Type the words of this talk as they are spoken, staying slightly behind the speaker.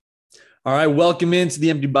All right, welcome into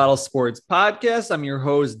the Empty Bottle Sports Podcast. I'm your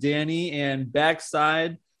host, Danny, and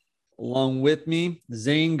backside along with me,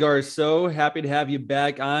 Zane Garceau. Happy to have you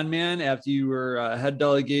back on, man, after you were head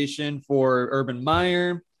delegation for Urban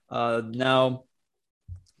Meyer. Now,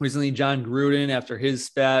 recently, John Gruden after his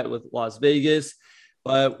spat with Las Vegas.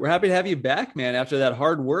 But we're happy to have you back, man, after that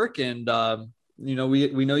hard work. And, we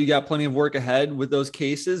know you got plenty of work ahead with those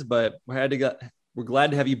cases, but we're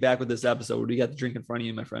glad to have you back with this episode. What do you got to drink in front of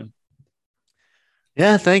you, my friend?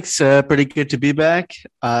 Yeah, thanks. Pretty good to be back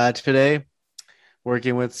today,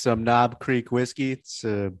 working with some Knob Creek whiskey. It's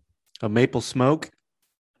a maple smoke.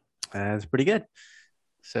 It's pretty good.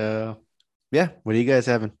 So, yeah, what are you guys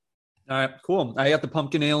having? All right, cool. I got the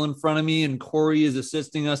pumpkin ale in front of me, and Corey is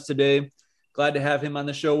assisting us today. Glad to have him on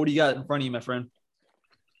the show. What do you got in front of you, my friend?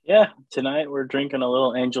 Yeah, tonight we're drinking a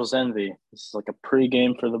little Angel's Envy. This is like a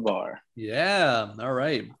pregame for the bar. Yeah, all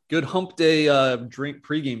right. Good hump day drink,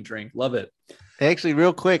 pregame drink. Love it. Actually,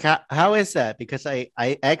 real quick, how is that? Because I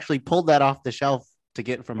actually pulled that off the shelf to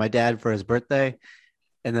get for my dad for his birthday,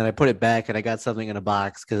 and then I put it back and I got something in a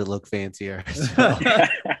box because it looked fancier. So.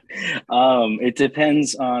 It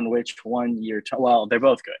depends on which one well, they're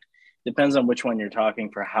both good. Depends on which one you're talking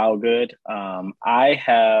for how good. I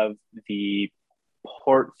have the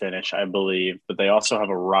port finish, I believe, but they also have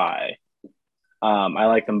a rye. I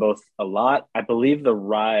like them both a lot. I believe the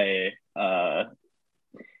rye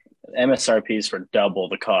MSRP is for double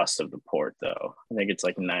the cost of the port, though. I think it's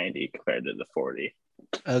like 90 compared to the 40.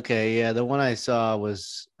 Okay, yeah, the one I saw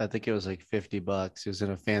was, I think it was like $50. It was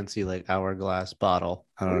in a fancy like hourglass bottle.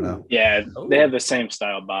 I don't know. Yeah, Ooh. they have the same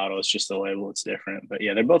style bottle. It's just the label it's different. But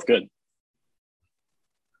yeah, they're both good.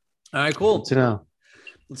 All right, cool. Good to know.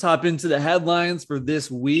 Let's hop into the headlines for this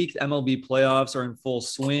week. MLB playoffs are in full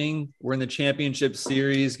swing. We're in the championship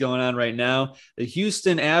series going on right now. The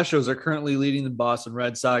Houston Astros are currently leading the Boston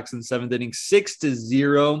Red Sox in the seventh inning,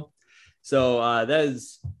 6-0. So that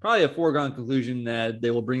is probably a foregone conclusion that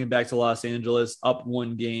they will bring it back to Los Angeles up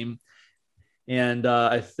one game. And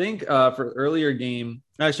I think for earlier game,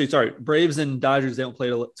 actually, sorry, Braves and Dodgers, they don't play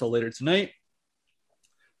till later tonight.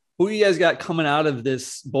 Who you guys got coming out of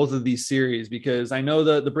both of these series? Because I know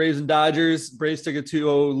the Braves and Dodgers, Braves took a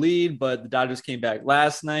 2-0 lead, but the Dodgers came back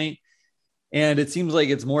last night. And it seems like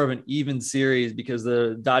it's more of an even series because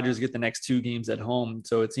the Dodgers get the next two games at home.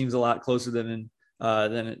 So it seems a lot closer than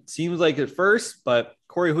it seems like at first. But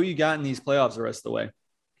Corey, who you got in these playoffs the rest of the way?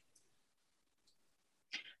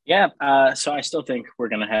 Yeah, so I still think we're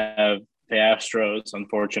going to have the Astros,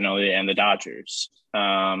 unfortunately, and the Dodgers.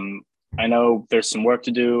 I know there's some work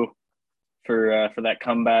to do for that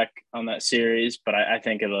comeback on that series, but I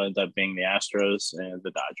think it'll end up being the Astros and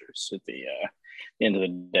the Dodgers at the end of the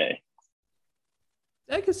day.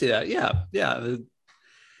 I can see that. Yeah.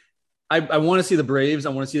 I want to see the Braves. I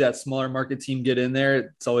want to see that smaller market team get in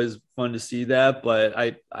there. It's always fun to see that, but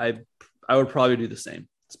I would probably do the same,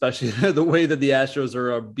 especially the way that the Astros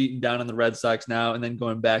are beating down on the Red Sox now and then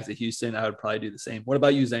going back to Houston. I would probably do the same. What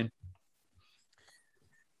about you, Zane?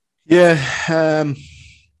 Yeah,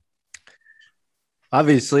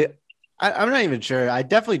 obviously, I'm not even sure. I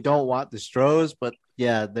definitely don't want the Stros, but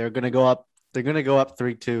yeah, they're gonna go up. They're gonna go up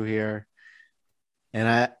 3-2 here, and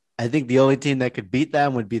I think the only team that could beat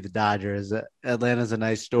them would be the Dodgers. Atlanta's a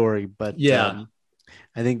nice story, but Yeah.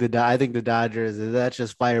 I think the Dodgers, that's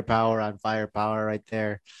just firepower on firepower right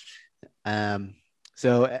there.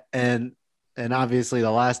 So and obviously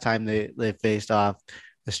the last time they faced off,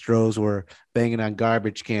 the Stros were banging on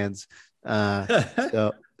garbage cans. So a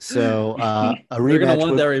They're gonna rematch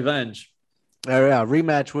want would that revenge. a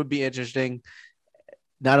rematch would be interesting,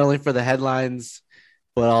 not only for the headlines,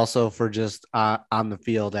 but also for just on the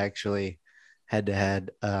field, actually, head to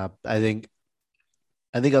head. I think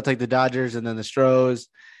I'll take the Dodgers and then the Stros,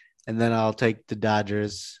 and then I'll take the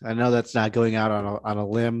Dodgers. I know that's not going out on a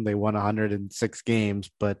limb. They won 106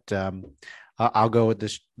 games, but I'll go with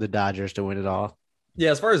the Dodgers to win it all.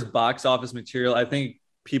 Yeah, as far as box office material, I think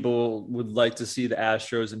people would like to see the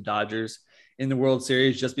Astros and Dodgers in the World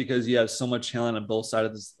Series just because you have so much talent on both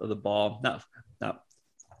sides of the ball. Not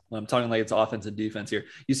I'm talking like it's offense and defense here.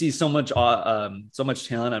 You see so much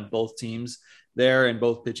talent on both teams there and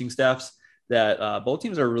both pitching staffs that both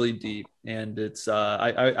teams are really deep. And it's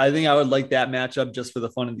I think I would like that matchup just for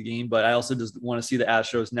the fun of the game. But I also just want to see the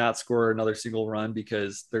Astros not score another single run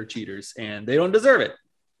because they're cheaters and they don't deserve it.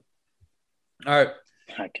 All right.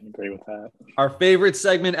 I can agree with that. Our favorite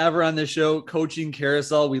segment ever on this show, Coaching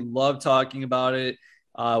Carousel. We love talking about it.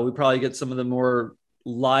 We probably get some of the more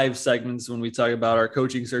live segments when we talk about our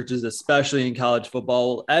coaching searches, especially in college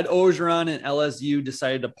football. Ed Orgeron and LSU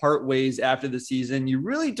decided to part ways after the season. You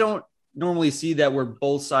really don't normally see that where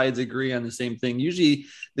both sides agree on the same thing. Usually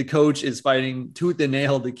the coach is fighting tooth and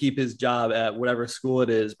nail to keep his job at whatever school it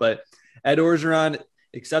is. But Ed Orgeron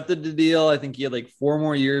accepted the deal. I think he had like 4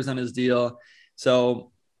 more years on his deal.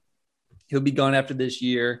 So he'll be gone after this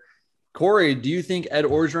year. Corey, do you think Ed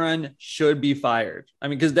Orgeron should be fired? I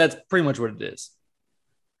mean, because that's pretty much what it is.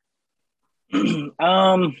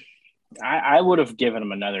 I would have given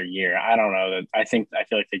him another year. I don't know. I feel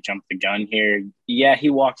like they jumped the gun here. Yeah, he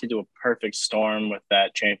walked into a perfect storm with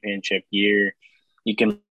that championship year. You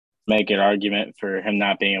can make an argument for him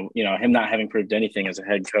not being, him not having proved anything as a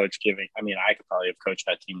head coach. I could probably have coached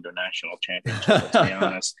that team to a national championship, let's be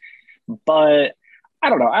honest. But I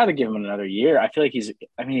don't know. I would give him another year. I feel like he's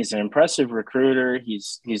an impressive recruiter. He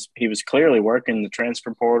was clearly working the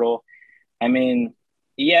transfer portal. I mean,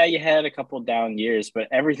 yeah, you had a couple down years, but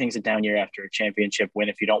everything's a down year after a championship win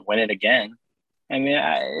if you don't win it again. I mean,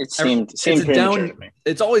 it seemed premature to me.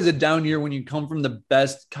 It's always a down year when you come from the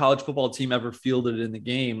best college football team ever fielded in the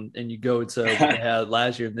game and you go to what they had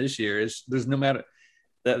last year and this year. There's no matter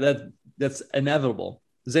that's inevitable.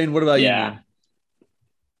 Zane, what about you, man?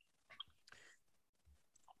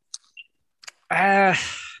 I'm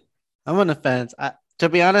on the fence. To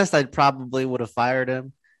be honest, I probably would have fired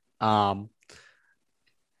him.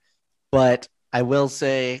 But I will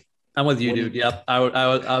say, I'm with you, dude. Yep. I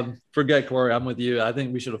would forget Corey. I'm with you. I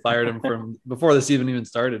think we should have fired him from before this even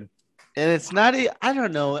started. And it's not, I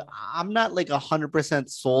don't know. I'm not like 100%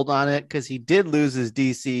 sold on it because he did lose his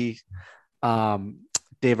DC,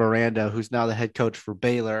 Dave Aranda, who's now the head coach for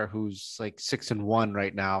Baylor, who's like 6-1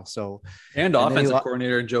 right now. So, and offensive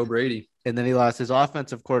coordinator Joe Brady. And then he lost his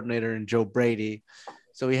offensive coordinator in Joe Brady.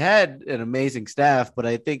 So he had an amazing staff, but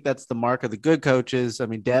I think that's the mark of the good coaches. I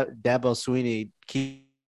mean, Dabo Sweeney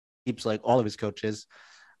keeps like all of his coaches.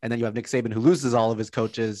 And then you have Nick Saban who loses all of his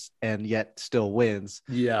coaches and yet still wins.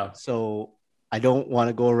 Yeah. So I don't want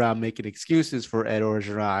to go around making excuses for Ed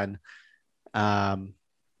Orgeron. And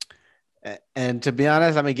to be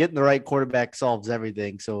honest, I mean, getting the right quarterback solves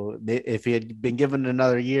everything. So if he had been given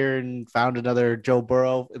another year and found another Joe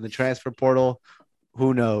Burrow in the transfer portal,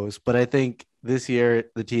 who knows? But I think this year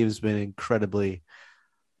the team's been incredibly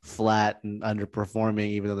flat and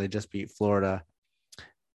underperforming, even though they just beat Florida.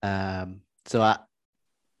 I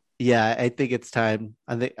think it's time.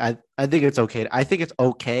 I think it's okay. I think it's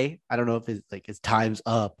okay. I don't know if it's like his time's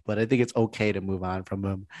up, but I think it's okay to move on from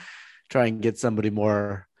him. Try and get somebody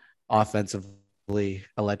more offensively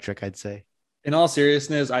electric, I'd say. In all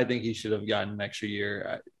seriousness, I think he should have gotten an extra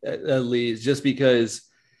year at least, just because.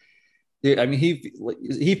 I mean,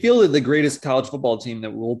 he fielded the greatest college football team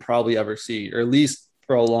that we'll probably ever see, or at least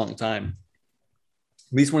for a long time.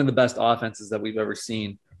 At least one of the best offenses that we've ever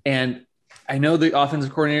seen. And I know the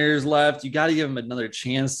offensive coordinators left. You got to give him another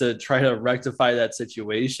chance to try to rectify that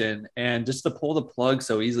situation. And just to pull the plug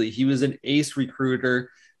so easily, he was an ace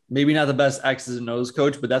recruiter, maybe not the best X's and O's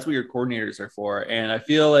coach, but that's what your coordinators are for. And I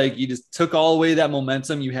feel like you just took all away that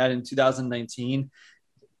momentum you had in 2019.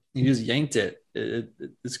 You just yanked it.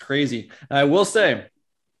 It's crazy. And I will say,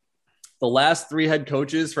 the last 3 head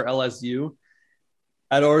coaches for LSU,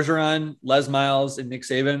 Ed Orgeron, Les Miles, and Nick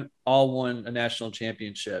Saban, all won a national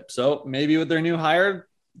championship. So maybe with their new hire,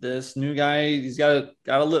 this new guy, he's got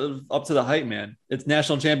to live up to the hype, man. It's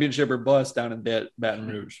national championship or bust down in Baton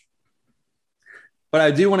Rouge. But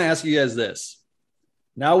I do want to ask you guys this.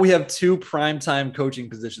 Now we have 2 primetime coaching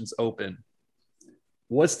positions open.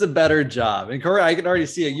 What's the better job? And Corey, I can already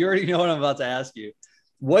see it. You already know what I'm about to ask you.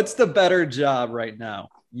 What's the better job right now?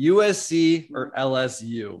 USC or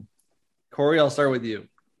LSU? Corey, I'll start with you.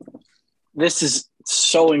 This is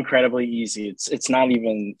so incredibly easy. It's not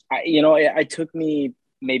even, it took me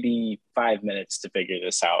maybe 5 minutes to figure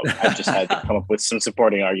this out. I just had to come up with some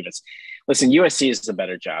supporting arguments. Listen, USC is the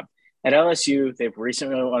better job. At LSU, they've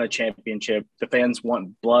recently won a championship. The fans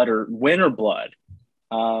want blood or win or blood.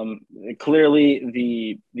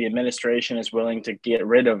 Clearly, the administration is willing to get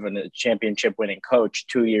rid of a championship winning coach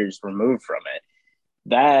 2 years removed from it.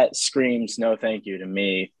 That screams no thank you to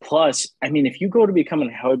me. Plus, I mean, if you go to become a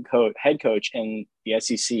head coach in the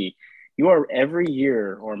SEC, you are every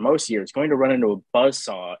year or most years going to run into a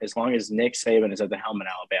buzzsaw as long as Nick Saban is at the helm in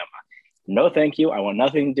Alabama. No thank you. I want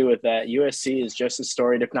nothing to do with that. USC is just as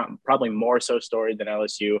storied, if not probably more so storied than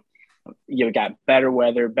LSU. You've got better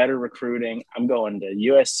weather, better recruiting. I'm going to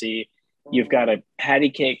USC. You've got a patty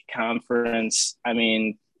cake conference. I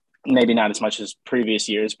mean, maybe not as much as previous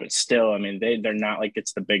years, but still, I mean, they're not like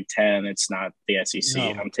it's the Big Ten. It's not the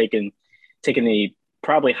SEC. No. I'm taking the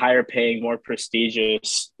probably higher paying, more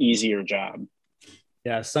prestigious, easier job.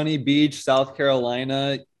 Yeah, Sunny Beach, South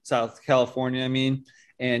California, I mean.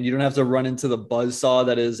 and you don't have to run into the buzzsaw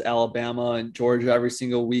that is Alabama and Georgia every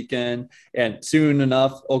single weekend, and soon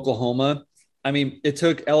enough, Oklahoma. I mean, it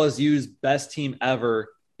took LSU's best team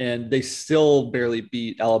ever, and they still barely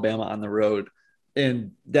beat Alabama on the road.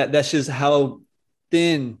 And that's just how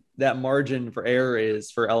thin that margin for error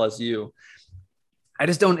is for LSU.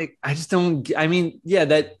 I mean, yeah,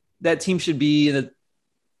 that team should be in a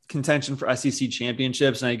contention for SEC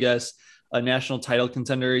championships and I guess a national title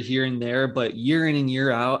contender here and there, but year in and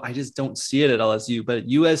year out, I just don't see it at LSU. But at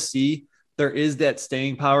USC, there is that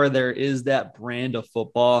staying power. There is that brand of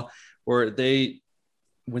football where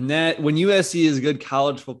when USC is good,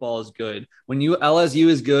 college football is good. When LSU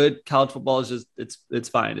is good, college football is just it's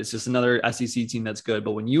fine. It's just another SEC team that's good.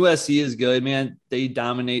 But when USC is good, man, they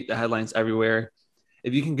dominate the headlines everywhere.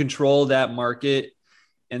 If you can control that market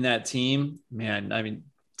and that team, man, I mean,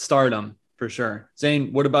 stardom for sure.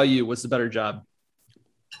 Zane, what about you? What's the better job?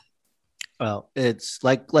 Well, it's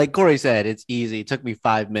like Corey said, it's easy. It took me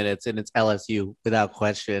 5 minutes, and it's LSU without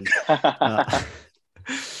question. I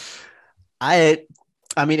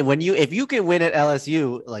mean, if you can win at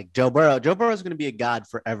LSU, like Joe Burrow is going to be a god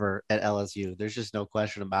forever at LSU. There's just no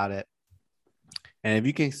question about it. And if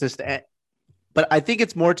you can but I think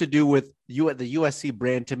it's more to do with the USC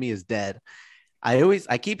brand to me is dead.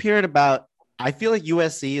 I keep hearing about. I feel like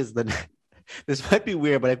USC is this might be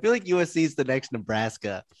weird, but I feel like USC is the next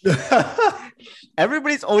Nebraska.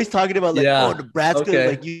 Everybody's always talking about Nebraska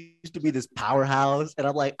like used to be this powerhouse. And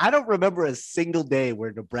I'm like, I don't remember a single day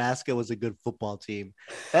where Nebraska was a good football team.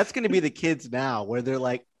 That's going to be the kids now where they're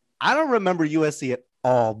like, I don't remember USC at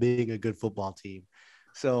all being a good football team.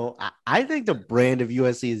 So I think the brand of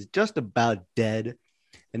USC is just about dead.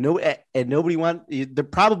 And nobody they're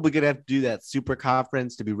probably going to have to do that super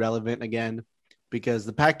conference to be relevant again, because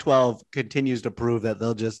the Pac-12 continues to prove that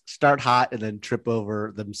they'll just start hot and then trip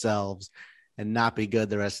over themselves and not be good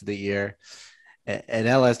the rest of the year. At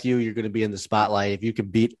LSU, you're going to be in the spotlight. If you can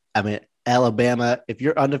beat, Alabama, if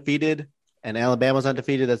you're undefeated and Alabama's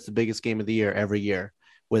undefeated, that's the biggest game of the year every year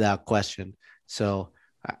without question. So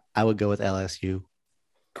I would go with LSU.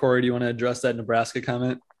 Corey, do you want to address that Nebraska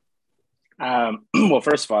comment? Well,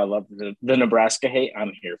 first of all, I love the Nebraska hate.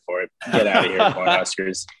 I'm here for it. Get out of here,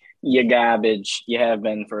 Cornhuskers. You garbage. You have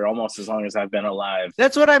been for almost as long as I've been alive.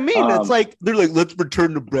 That's what I mean. It's like they're like, let's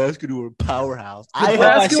return Nebraska to a powerhouse.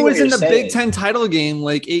 Nebraska was in the Big Ten title game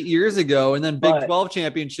like 8 years ago, and then Big 12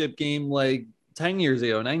 championship game like 9 years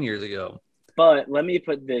ago. But let me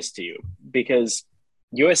put this to you, because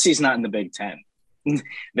USC's not in the Big Ten.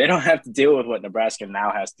 They don't have to deal with what Nebraska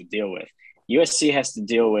now has to deal with. USC has to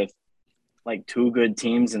deal with like two good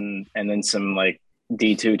teams and then some like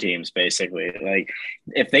D2 teams, basically. Like,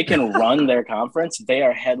 if they can run their conference, they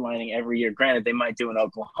are headlining every year. Granted, they might do in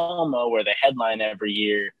Oklahoma where they headline every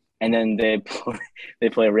year and then they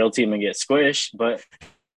play a real team and get squished. But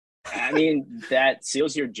I mean, that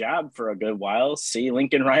seals your job for a good while. See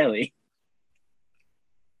Lincoln Riley.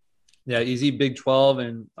 Yeah, easy Big 12,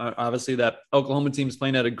 and obviously that Oklahoma team is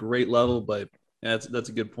playing at a great level. But yeah, that's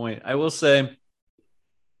a good point. I will say,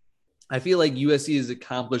 I feel like USC has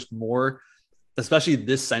accomplished more, especially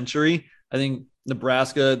this century. I think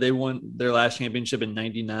Nebraska, they won their last championship in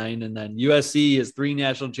 '99, and then USC has 3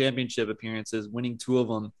 national championship appearances, winning 2 of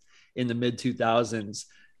them in the mid-2000s.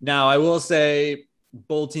 Now, I will say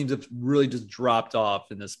both teams have really just dropped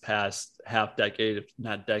off in this past half decade, if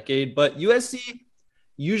not decade. But USC,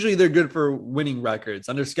 usually they're good for winning records.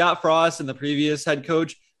 Under Scott Frost and the previous head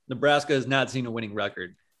coach, Nebraska has not seen a winning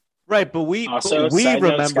record. Right, but we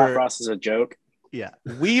remember Scott Frost is a joke. Yeah,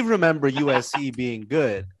 we remember USC being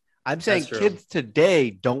good. I'm saying kids today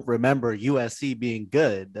don't remember USC being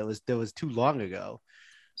good. That was too long ago.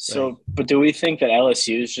 So, but do we think that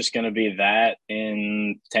LSU is just going to be that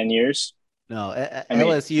in 10 years? No,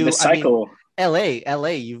 LSU. The cycle. LA.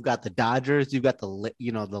 You've got the Dodgers. You've got the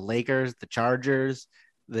Lakers, the Chargers,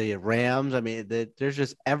 the Rams. I mean, there's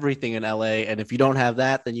just everything in LA. And if you don't have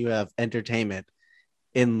that, then you have entertainment.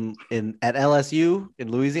 At LSU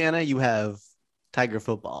in Louisiana, you have Tiger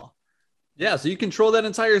football. Yeah, so you control that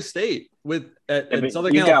entire state with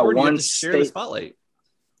Southern you California. Got one you have to share the spotlight.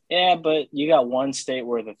 Yeah, but you got one state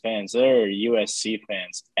worth of fans. There are USC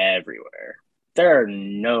fans everywhere. There are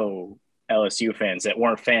no LSU fans that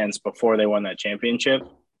weren't fans before they won that championship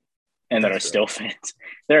and that are still fans.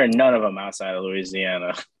 There are none of them outside of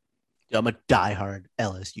Louisiana. I'm a diehard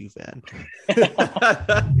LSU fan.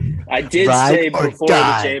 I did say before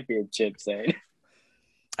the championship, Zane.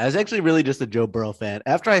 I was actually really just a Joe Burrow fan.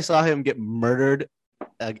 After I saw him get murdered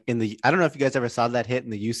I don't know if you guys ever saw that hit in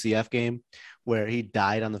the UCF game where he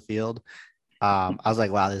died on the field. I was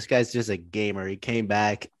like, wow, this guy's just a gamer. He came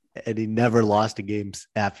back and he never lost a game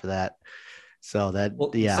after that. So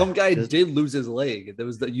some guy did lose his leg. That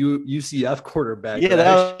was the UCF quarterback. Yeah,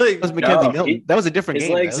 that was Mackenzie Milton. That was a different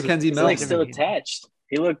game. His leg's still attached.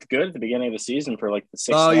 He looked good at the beginning of the season for like the 6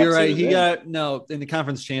 snaps. Oh, you're right. He got in the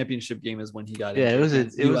conference championship game is when he got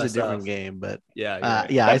injured. It was a different game, but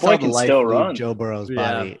right. I saw the life leave Joe Burrow's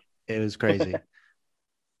body. It was crazy.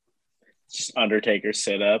 Just Undertaker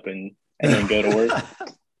sit up and then go to work.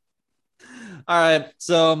 All right,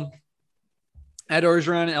 so Ed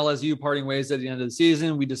Orgeron and LSU parting ways at the end of the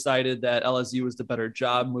season. We decided that LSU was the better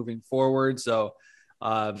job moving forward. So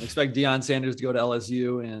expect Deion Sanders to go to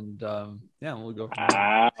LSU, and we'll go from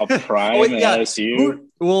there. Prime LSU.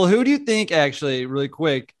 Who do you think, actually, really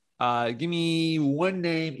quick, give me one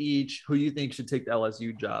name each who you think should take the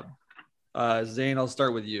LSU job? Zane, I'll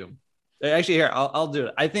start with you. Actually, here, I'll do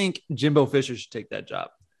it. I think Jimbo Fisher should take that job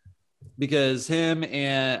because him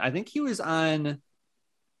and I think he was on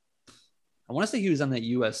 – I want to say he was on that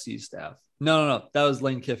USC staff. No. That was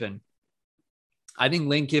Lane Kiffin. I think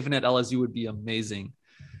Lane Kiffin at LSU would be amazing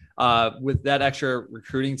with that extra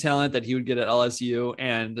recruiting talent that he would get at LSU.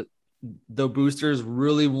 And the boosters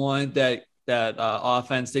really want that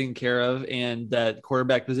offense taken care of and that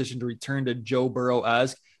quarterback position to return to Joe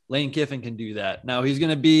Burrow-esque. Lane Kiffin can do that. Now he's going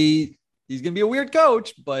to be a weird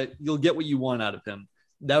coach, but you'll get what you want out of him.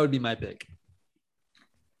 That would be my pick.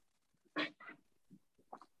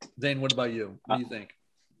 Zane, what about you? What do you think?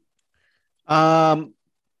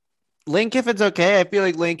 Lane Kiffin's okay. I feel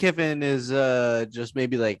like Lane Kiffin is just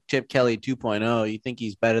maybe like Chip Kelly 2.0. You think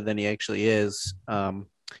he's better than he actually is. Can't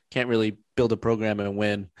really build a program and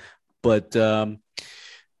win. But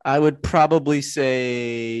I would probably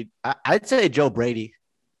say I'd say Joe Brady.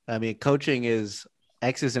 I mean, coaching is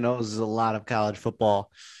X's and O's is a lot of college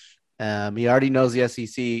football. He already knows the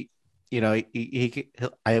SEC. You know,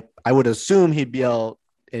 I would assume he'd be able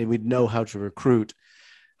and we'd know how to recruit.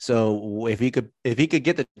 So if he could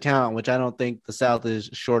get the talent, which I don't think the South is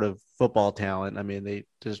short of football talent. I mean, they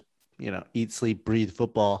just, eat, sleep, breathe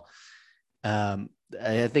football. I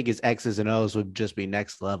think his X's and O's would just be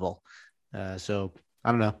next level. So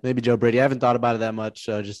I don't know, maybe Joe Brady. I haven't thought about it that much.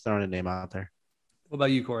 So just throwing a name out there. What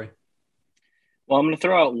about you, Corey? Well, I'm going to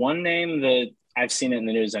throw out one name that I've seen it in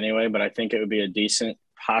the news anyway, but I think it would be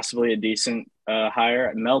possibly a decent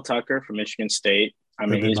hire. Mel Tucker from Michigan State. I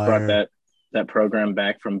mean, he's brought that program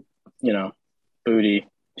back from, booty,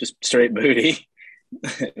 just straight booty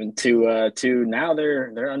to now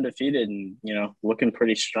they're undefeated and, looking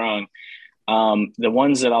pretty strong. The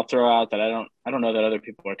ones that I'll throw out that I don't know that other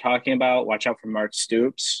people are talking about, watch out for Mark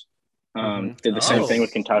Stoops. Did the same thing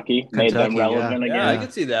with Kentucky, made them relevant again. Yeah, I can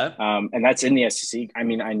see that. And that's in the SEC. I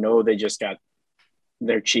mean, I know they just got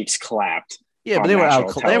their cheeks clapped. Yeah, but they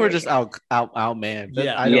were just out man.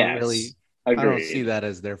 Yeah. I don't see that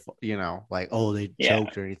as their, like, they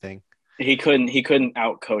choked or anything. He couldn't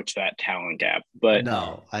out coach that talent gap, but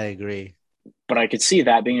no, I agree. But I could see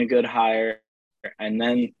that being a good hire. And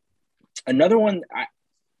then another one,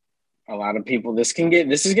 a lot of people, this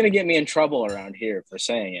is going to get me in trouble around here for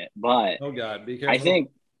saying it, but oh God, be careful. I think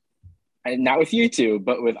not with you two,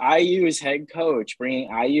 but with IU's head coach, bringing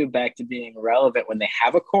IU back to being relevant when they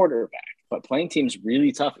have a quarterback, but playing teams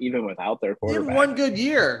really tough even without their quarterback. He had one good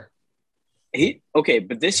year.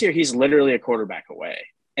 But this year he's literally a quarterback away,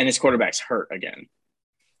 and his quarterback's hurt again.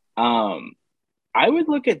 I would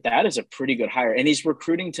look at that as a pretty good hire, and he's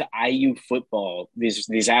recruiting to IU football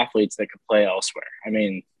these athletes that could play elsewhere. I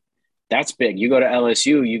mean, that's big. You go to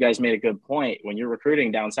LSU, you guys made a good point. When you're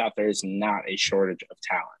recruiting down south, there is not a shortage of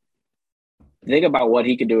talent. Think about what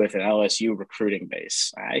he could do with an LSU recruiting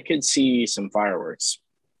base. I could see some fireworks.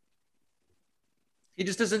 He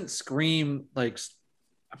just doesn't scream like.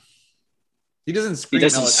 He doesn't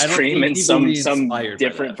scream in some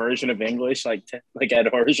different version of English like Ed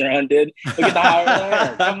Orgeron did. Look at the hire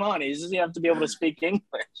there. Come on, you have to be able to speak English.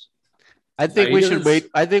 I think we should wait.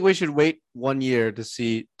 I think we should wait 1 year to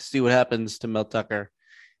see what happens to Mel Tucker.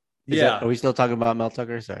 Are we still talking about Mel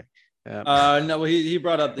Tucker? Sorry. No, well, he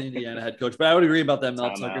brought up the Indiana head coach, but I would agree about that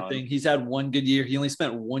Mel Tucker thing. He's had one good year. He only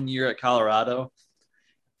spent 1 year at Colorado.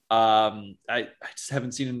 I just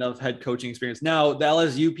haven't seen enough head coaching experience. Now, the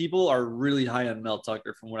LSU people are really high on Mel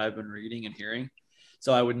Tucker from what I've been reading and hearing.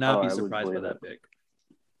 So I would not be surprised by that pick.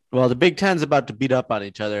 Well, the Big Ten's about to beat up on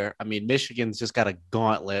each other. I mean, Michigan's just got a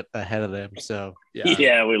gauntlet ahead of them. So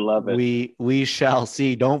yeah, we love it. We shall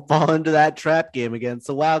see. Don't fall into that trap game against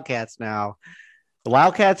the Wildcats now. The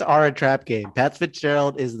Wildcats are a trap game. Pat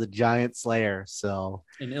Fitzgerald is the giant slayer. So,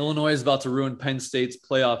 and Illinois is about to ruin Penn State's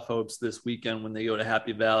playoff hopes this weekend when they go to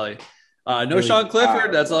Happy Valley. No Really, Sean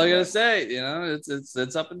Clifford. That's all I gotta say. You know,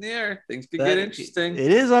 it's up in the air. Things could get interesting.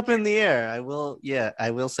 it is up in the air. I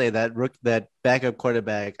will say that that backup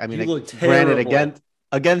quarterback. I He mean, looked granted, terrible.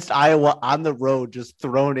 against Iowa on the road, just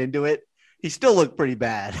thrown into it, he still looked pretty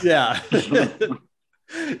bad. Yeah.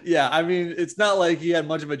 Yeah, I mean, it's not like he had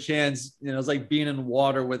much of a chance. You know, it's like being in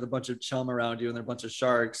water with a bunch of chum around you and there are a bunch of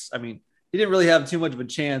sharks. I mean, he didn't really have too much of a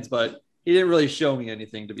chance, but he didn't really show me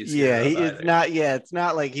anything to be scared Yeah, of it's either. not. Yeah, it's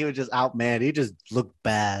not like he was just outmanned. He just looked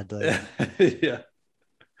bad. Like, Yeah.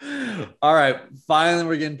 All right. Finally,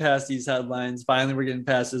 we're getting past these headlines. Finally, we're getting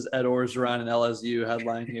past this Ed Orgeron and LSU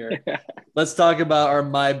headline here. Let's talk about our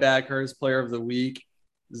My Back Hurts player of the week.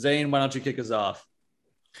 Zane, why don't you kick us off?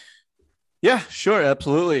 yeah, sure,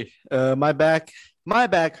 absolutely. My back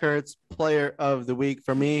hurts. Player of the week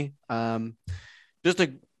for me. Just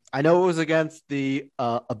a. I know it was against the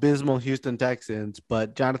abysmal Houston Texans,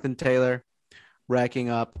 but Jonathan Taylor racking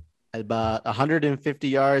up about 150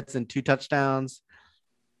 yards and 2 touchdowns.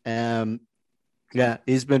 Yeah,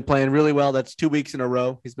 he's been playing really well. That's 2 weeks in a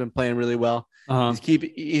row. He's been playing really well. Uh-huh.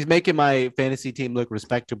 He's making my fantasy team look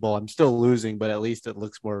respectable. I'm still losing, but at least it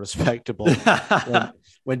looks more respectable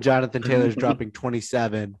when Jonathan Taylor's dropping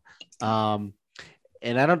 27.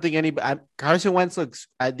 And I don't think Carson Wentz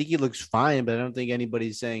I think he looks fine, but I don't think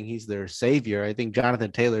anybody's saying he's their savior. I think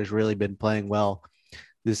Jonathan Taylor's really been playing well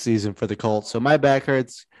this season for the Colts. So my back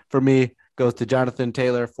hurts for me goes to Jonathan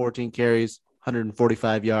Taylor, 14 carries,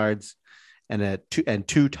 145 yards, and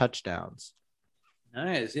two touchdowns.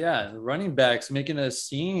 Nice. Yeah. The running backs making a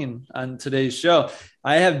scene on today's show.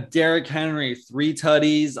 I have Derrick Henry, 3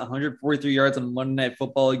 tutties, 143 yards on Monday Night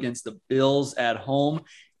Football against the Bills at home.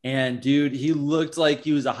 And dude, he looked like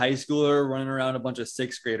he was a high schooler running around a bunch of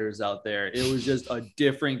 6th graders out there. It was just a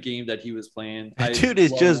different game that he was playing. Dude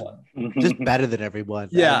is just better than everyone.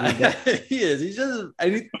 Yeah, I mean, he is. He's just,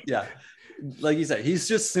 yeah, like you said, he's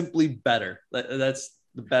just simply better. That's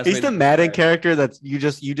the best. He's the Madden character that's you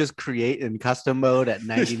just create in custom mode at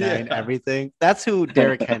 99 yeah. everything. That's who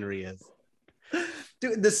Derrick Henry is.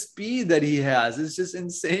 Dude, the speed that he has is just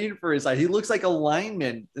insane for his size. He looks like a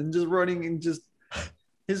lineman and just running and just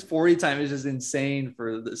his 40 time is just insane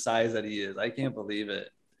for the size that he is. I can't believe it.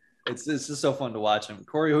 It's just so fun to watch him.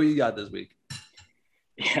 Corey, who you got this week?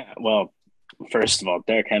 Yeah, well, first of all,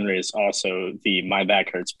 Derrick Henry is also the My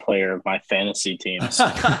Back Hurts player of my fantasy teams.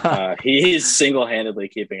 He's single-handedly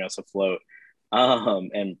keeping us afloat.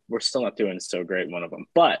 And we're still not doing so great, one of them.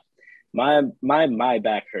 But my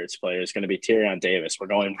Back Hurts player is going to be Tyrion Davis. We're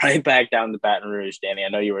going right back down to Baton Rouge, Danny. I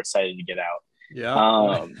know you were excited to get out.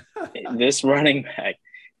 Yeah. This running back,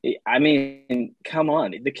 I mean, come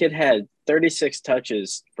on. The kid had 36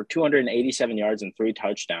 touches for 287 yards and 3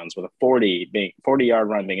 touchdowns with a 40-yard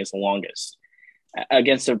run being his longest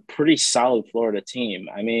against a pretty solid Florida team.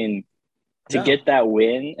 I mean, to get that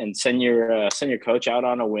win and send your coach out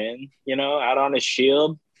on a win, out on his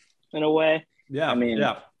shield in a way. Yeah. I mean,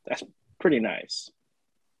 that's pretty nice.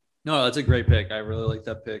 No, that's a great pick. I really like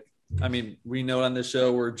that pick. I mean, we know on this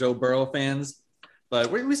show we're Joe Burrow fans, but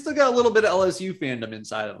we still got a little bit of LSU fandom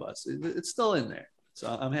inside of us. It's still in there. So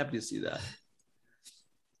I'm happy to see that.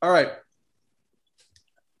 All right.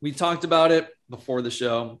 We talked about it before the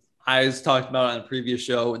show. I talked about it on a previous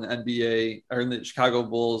show in the NBA or in the Chicago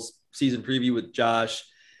Bulls season preview with Josh.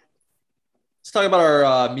 Let's talk about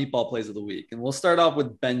our meatball plays of the week. And we'll start off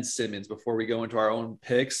with Ben Simmons before we go into our own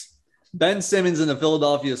picks. Ben Simmons in the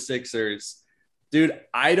Philadelphia Sixers. Dude,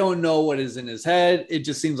 I don't know what is in his head. It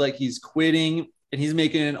just seems like he's quitting. And he's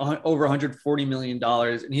making over $140 million.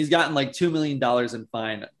 And he's gotten like $2 million in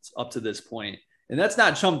fines up to this point. And that's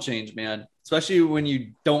not chump change, man, especially when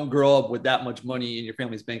you don't grow up with that much money in your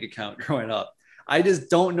family's bank account growing up. I just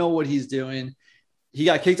don't know what he's doing. He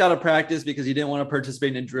got kicked out of practice because he didn't want to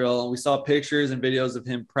participate in a drill. And we saw pictures and videos of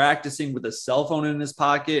him practicing with a cell phone in his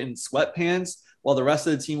pocket and sweatpants while the rest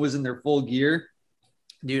of the team was in their full gear.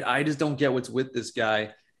 Dude, I just don't get what's with this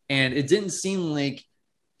guy. And it didn't seem like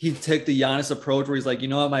he took the Giannis approach where he's like, you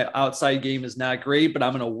know what, my outside game is not great, but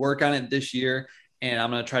I'm going to work on it this year and I'm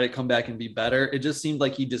going to try to come back and be better. It just seemed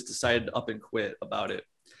like he just decided to up and quit about it.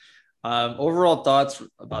 Overall thoughts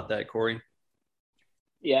about that, Corey?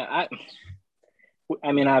 Yeah,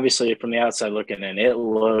 I mean, obviously from the outside looking in, it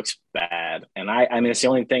looks bad. And I mean, it's the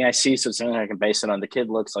only thing I see. So it's the only thing I can base it on. The kid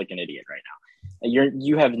looks like an idiot right now.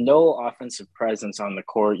 You have no offensive presence on the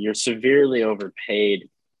court. You're severely overpaid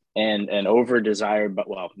and over desired, but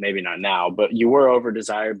well, maybe not now, but you were over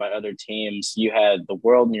desired by other teams. You had the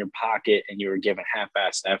world in your pocket and you were given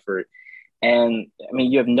half-assed effort. And I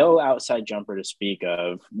mean, you have no outside jumper to speak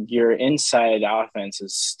of. Your inside offense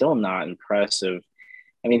is still not impressive.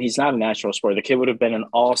 I mean, he's not a natural scorer. The kid would have been an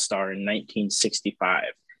all-star in 1965.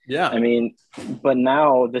 Yeah. I mean, but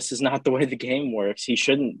now this is not the way the game works. He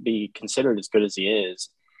shouldn't be considered as good as he is.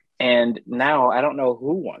 And now I don't know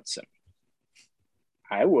who wants him.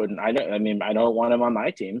 I wouldn't. I mean, I don't want him on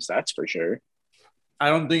my teams. That's for sure. I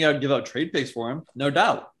don't think I would give out trade picks for him. No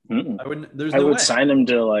doubt. I wouldn't. There's I no would way. sign him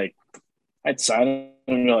to like. I'd sign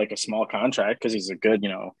him to like a small contract because he's a good.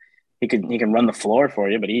 He can run the floor for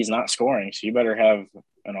you, but he's not scoring. So you better have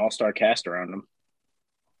an all-star cast around him.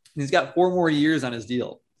 He's got 4 more years on his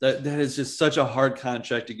deal. That is just such a hard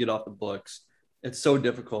contract to get off the books. It's so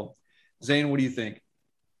difficult. Zane, what do you think?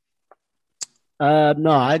 No,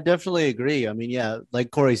 I definitely agree. I mean, yeah, like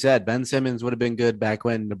Corey said, Ben Simmons would have been good back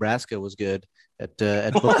when Nebraska was good at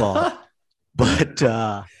football. But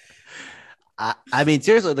I mean,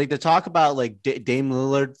 seriously, like to talk about like Dame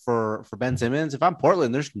Lillard for Ben Simmons. If I'm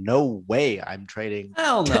Portland, there's no way I'm trading.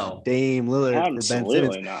 Hell no. Dame Lillard for Ben Simmons.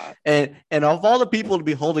 Absolutely not. And of all the people to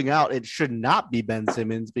be holding out, it should not be Ben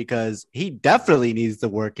Simmons because he definitely needs to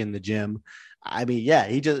work in the gym. I mean, yeah,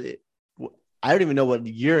 I don't even know what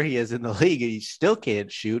year he is in the league, and he still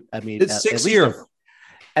can't shoot. I mean, it's 6 years.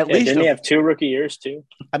 Didn't he have 2 rookie years too?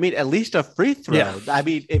 I mean, at least a free throw. Yeah. I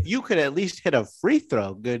mean, if you could at least hit a free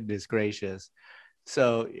throw, goodness gracious.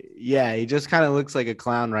 So yeah, he just kind of looks like a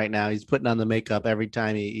clown right now. He's putting on the makeup every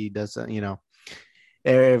time he does,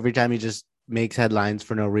 every time he just makes headlines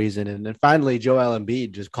for no reason. And then finally, Joel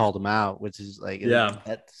Embiid just called him out, which is like, yeah,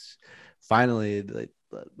 that's finally. Like,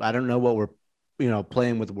 I don't know what we're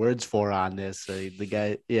playing with words for on this. The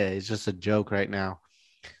guy, yeah, it's just a joke right now.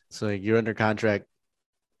 So you're under contract.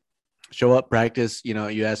 Show up, practice.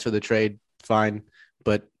 You ask for the trade, fine,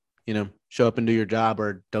 but show up and do your job,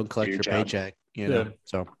 or don't collect your paycheck.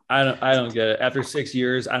 So I don't get it. After 6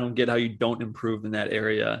 years, I don't get how you don't improve in that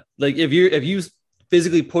area. Like if you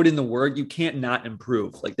physically put in the work, you can't not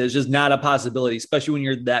improve. Like there's just not a possibility, especially when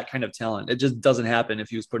you're that kind of talent. It just doesn't happen if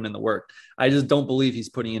he was putting in the work. I just don't believe he's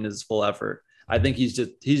putting in his full effort. I think he's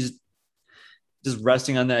just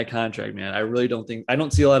resting on that contract, man. I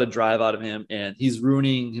don't see a lot of drive out of him, and he's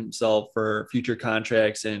ruining himself for future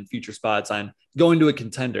contracts and future spots on going to a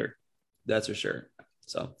contender. That's for sure.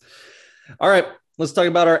 So, all right, let's talk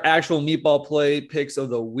about our actual meatball play picks of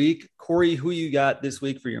the week. Corey, who you got this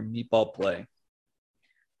week for your meatball play?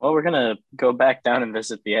 Well, we're going to go back down and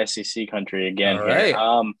visit the SEC country again. All right.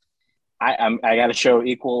 Here. I got to show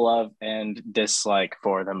equal love and dislike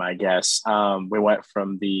for them, I guess. We went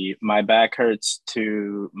from my back hurts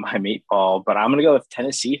to my meatball, but I'm going to go with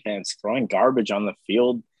Tennessee fans throwing garbage on the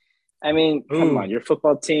field. I mean, come on, your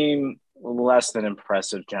football team, less than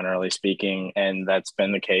impressive, generally speaking, and that's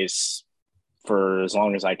been the case for as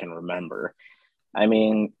long as I can remember. I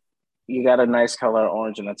mean, you got a nice color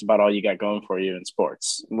orange, and that's about all you got going for you in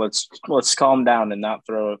sports. Let's calm down and not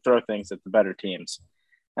throw things at the better teams.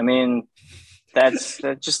 I mean, that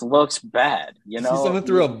just looks bad, See someone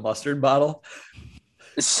threw a mustard bottle?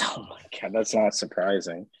 Oh my God, that's not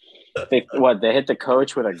surprising. They hit the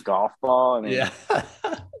coach with a golf ball? I mean, yeah.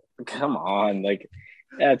 Come on, like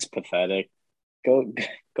that's pathetic.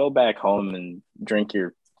 Go back home and drink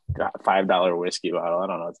your $5 whiskey bottle. I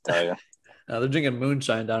don't know what to tell you. They're drinking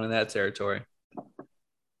moonshine down in that territory.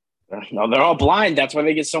 No, they're all blind. That's why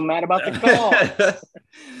they get so mad about the call.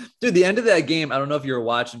 Dude, the end of that game, I don't know if you were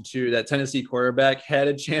watching too, that Tennessee quarterback had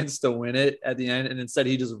a chance to win it at the end, and instead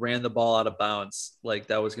he just ran the ball out of bounds like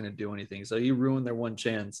that was going to do anything. So he ruined their one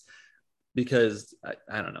chance because,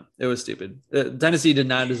 I don't know, it was stupid. Tennessee did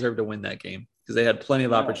not deserve to win that game because they had plenty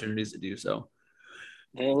of opportunities to do so.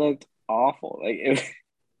 They looked awful. It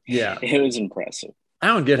was impressive. I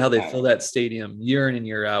don't get how they fill that stadium year in and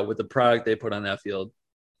year out with the product they put on that field.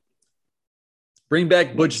 Bring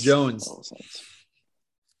back Butch Jones.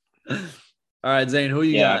 All right, Zane, who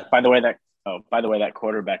you got? By the way, that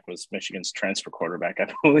quarterback was Michigan's transfer quarterback,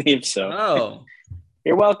 I believe. So,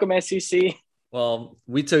 you're welcome, SEC. Well,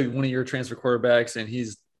 we took one of your transfer quarterbacks, and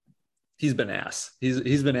he's been ass.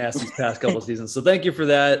 He's been ass these past couple of seasons. So, thank you for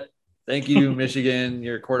that. Thank you, Michigan.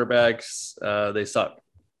 Your quarterbacks, they suck.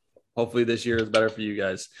 Hopefully, this year is better for you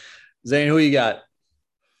guys. Zane, who you got?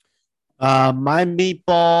 My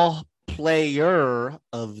meatball player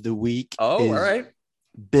of the week. Oh, all right.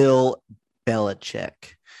 Bill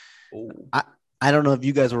Belichick. I don't know if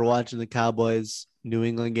you guys were watching the Cowboys New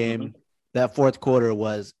England game. Mm-hmm. That fourth quarter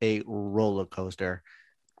was a roller coaster.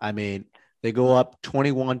 I mean, they go up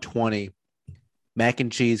 21-20. Mac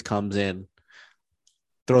and Cheese comes in,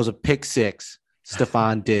 throws a pick six.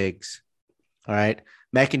 Stephon Diggs. All right.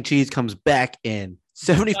 Mac and Cheese comes back in.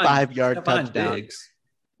 75-yard touchdown. Diggs.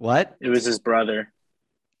 What? It was his brother.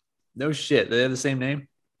 No shit. They have the same name?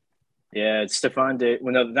 Yeah, it's Stephon Diggs.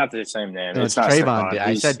 Well, no, not the same name. No, It's it's not Trayvon Stephon. Diggs.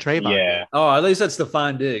 I said Trayvon Yeah. Diggs. Oh, I thought you said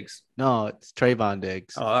Stephon Diggs. No, it's Trayvon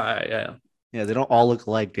Diggs. Oh, all right, yeah. Yeah, they don't all look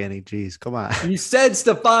alike, Danny. Jeez, come on. You said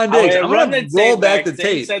Stephon Oh, Diggs. yeah, I'm run gonna the roll tape back back. the Zane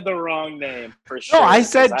tape. said the wrong name for No, sure. I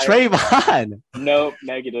said 'cause Trayvon. Nope,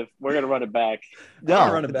 negative. We're gonna run it back. gonna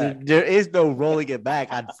No, run it back. there is no rolling it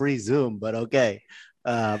back on free Zoom, but okay.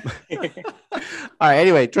 All right.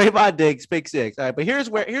 Anyway, Trayvon Diggs, pick six. All right, but here's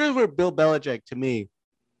where Bill Belichick, to me,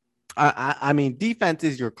 I mean, defense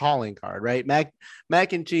is your calling card, right? Mac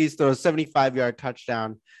and Cheese throws 75-yard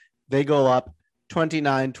touchdown. They go up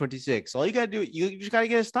 29-26. All you got to do, you just got to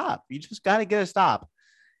get a stop. You just got to get a stop.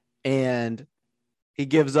 And he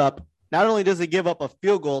gives up, not only does he give up a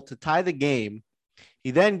field goal to tie the game,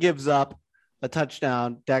 he then gives up a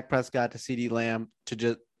touchdown, Dak Prescott to CeeDee Lamb to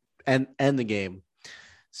just end the game.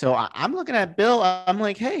 So I'm looking at Bill. I'm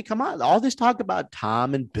like, hey, come on. All this talk about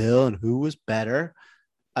Tom and Bill and who was better.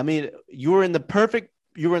 I mean, you were in the perfect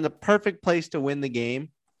place to win the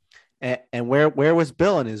game. And where was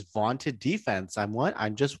Bill and his vaunted defense?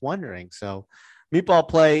 I'm just wondering. So meatball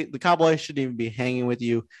play, the Cowboys shouldn't even be hanging with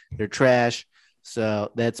you. They're trash.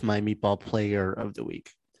 So that's my meatball player of the week.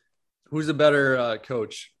 Who's a better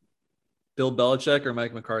coach, Bill Belichick or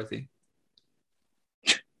Mike McCarthy?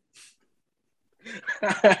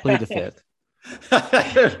 Plead the fifth.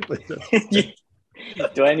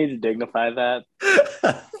 Do I need to dignify that?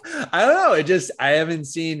 I don't know. I haven't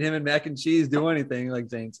seen him and Mac and Cheese do anything like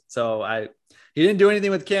things. So he didn't do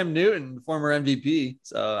anything with Cam Newton, former MVP.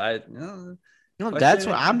 So No, that's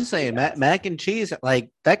what I'm saying. Mac and Cheese, like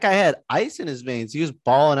that guy had ice in his veins. He was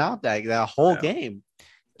balling out that whole game,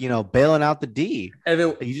 bailing out the D.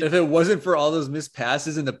 If it wasn't for all those missed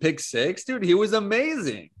passes and the pick six, dude, he was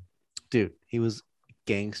amazing. Dude, he was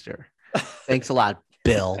gangster. Thanks a lot,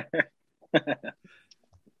 Bill.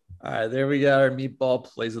 All right, there we got our meatball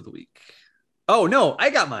plays of the week. Oh, no,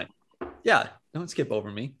 I got mine. Yeah, don't skip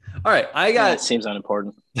over me. All right, That seems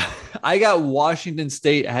unimportant. I got Washington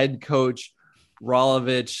State head coach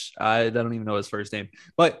Rolovich. I don't even know his first name,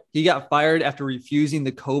 but he got fired after refusing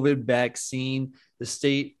the COVID vaccine. The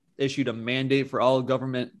state issued a mandate for all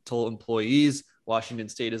governmental employees. Washington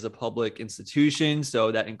State is a public institution,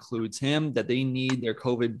 so that includes him, that they need their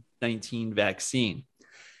COVID-19 vaccine.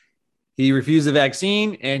 He refused the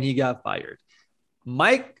vaccine and he got fired.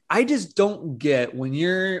 Mike, I just don't get when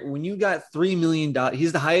you got $3 million.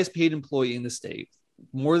 He's the highest paid employee in the state,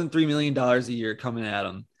 more than $3 million a year coming at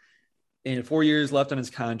him. And 4 years left on his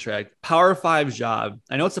contract. Power 5 job.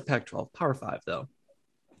 I know it's a Pac-12, Power 5 though.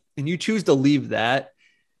 And you choose to leave that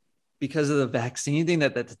because of the vaccine thing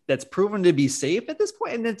that's proven to be safe at this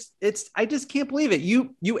point. And it's I just can't believe it.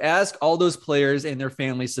 You ask all those players and their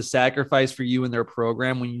families to sacrifice for you and their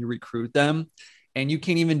program when you recruit them, and you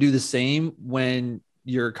can't even do the same when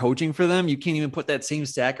you're coaching for them. You can't even put that same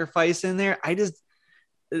sacrifice in there.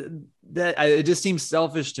 It just seems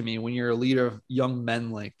selfish to me when you're a leader of young men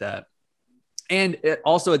like that. And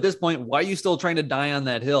also at this point, why are you still trying to die on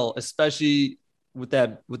that hill, especially with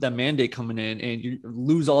that mandate coming in and you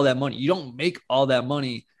lose all that money? You don't make all that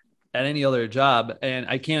money at any other job. And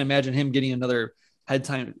I can't imagine him getting another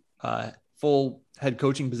full head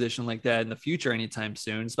coaching position like that in the future anytime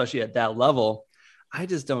soon, especially at that level. I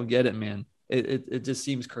just don't get it, man. It just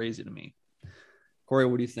seems crazy to me. Corey,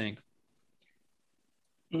 what do you think?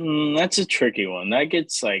 That's a tricky one. That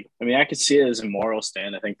gets I could see it as a moral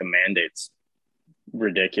stand. I think the mandate's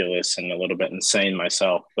ridiculous and a little bit insane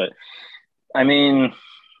myself, but I mean,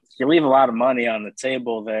 you leave a lot of money on the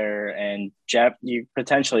table there, and you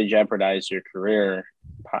potentially jeopardize your career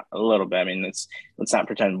a little bit. I mean, let's not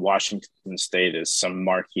pretend Washington State is some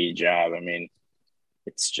marquee job. I mean,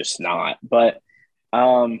 it's just not. But,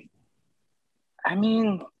 I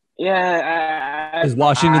mean, yeah. Is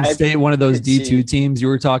Washington State one of those D2 teams you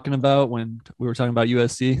were talking about when we were talking about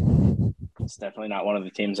USC? It's definitely not one of the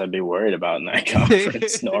teams I'd be worried about in that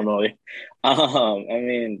conference normally. I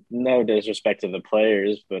mean, no disrespect to the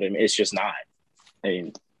players, but I mean, it's just not. I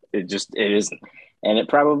mean, it isn't, and it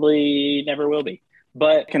probably never will be.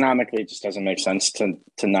 But economically, it just doesn't make sense to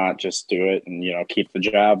not just do it and keep the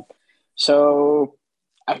job. So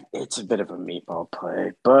it's a bit of a meatball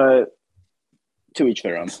play, but to each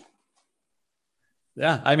their own.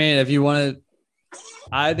 Yeah, I mean, if you want to.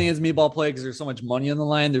 I think it's meatball play because there's so much money on the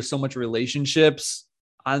line. There's so much relationships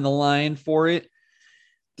on the line for it.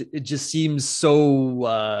 It just seems so,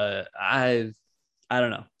 I don't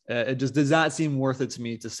know. It just does not seem worth it to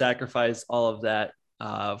me to sacrifice all of that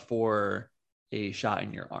for a shot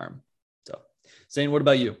in your arm. So, Zane, what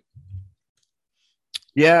about you?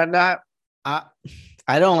 Yeah, I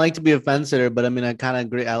I don't like to be a fence sitter, but I mean, I kind of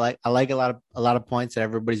agree. I like a lot of points that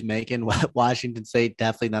everybody's making. Washington State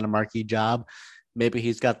definitely not a marquee job. Maybe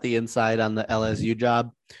he's got the inside on the LSU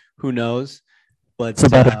job. Who knows? It's a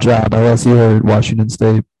But better job, LSU or Washington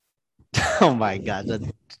State. oh my god, that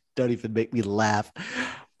don't even make me laugh.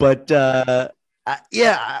 But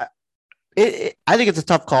yeah, I think it's a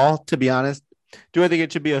tough call, to be honest. Do I think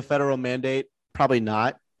it should be a federal mandate? Probably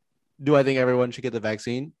not. Do I think everyone should get the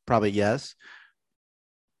vaccine? Probably yes.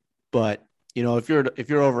 But if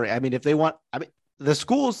you're over, I mean, if they want, I mean, the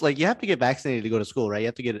schools, like, you have to get vaccinated to go to school, right? You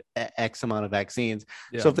have to get X amount of vaccines.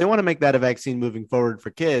 Yeah. So if they want to make that a vaccine moving forward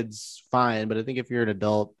for kids, fine. But I think if you're an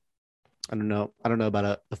adult, I don't know. I don't know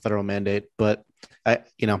about a federal mandate, but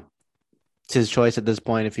it's his choice at this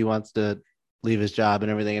point if he wants to leave his job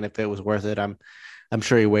and everything. And if it was worth it, I'm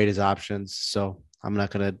sure he weighed his options. So I'm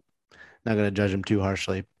not gonna judge him too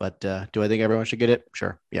harshly. But do I think everyone should get it?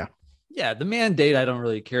 Sure. Yeah. Yeah, the mandate, I don't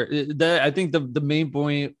really care. I think the main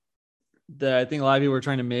point that I think a lot of people were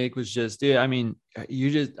trying to make was just, I mean,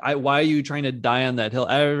 why are you trying to die on that hill?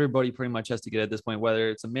 Everybody pretty much has to get at this point, whether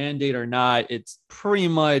it's a mandate or not. It's pretty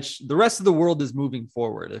much the rest of the world is moving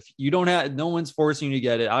forward. If you don't have, no one's forcing you to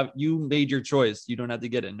get it. You made your choice. You don't have to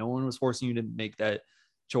get it. No one was forcing you to make that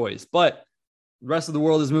choice, but the rest of the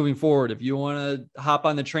world is moving forward. If you want to hop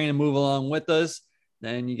on the train and move along with us,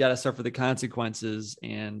 then you got to suffer the consequences.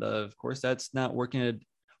 And of course, that's not working at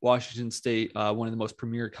Washington State, one of the most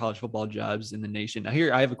premier college football jobs in the nation. Now,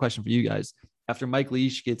 here, I have a question for you guys. After Mike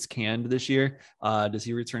Leach gets canned this year, does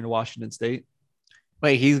he return to Washington State?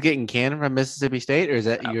 Wait, he's getting canned from Mississippi State, or is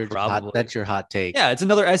that that's your hot take? Yeah, it's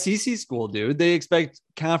another SEC school, dude. They expect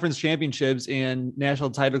conference championships and national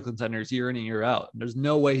title contenders year in and year out. There's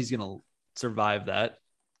no way he's going to survive that.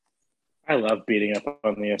 I love beating up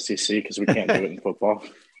on the SEC because we can't do it in football.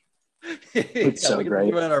 It's so we can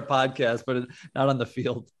great. do it on our podcast, but not on the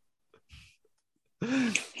field.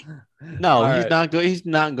 No, he's not going. He's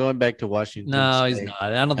not going back to Washington. No, State. he's not.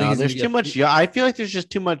 I don't think there's too much. I feel like there's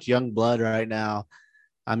just too much young blood right now.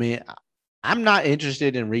 I mean, I'm not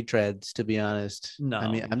interested in retreads, to be honest. No,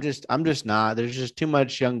 I mean, I'm just not. There's just too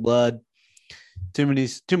much young blood. Too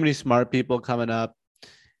many smart people coming up.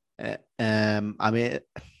 I mean.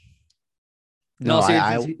 No,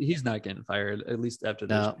 he's not getting fired, at least after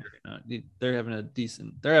this year. They're having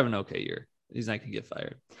an okay year. He's not going to get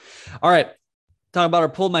fired. All right. Talking about our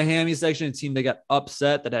pulled my hammy section, a team that got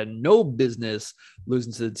upset that had no business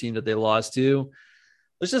losing to the team that they lost to.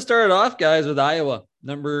 Let's just start it off, guys, with Iowa.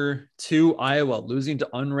 Number 2, Iowa, losing to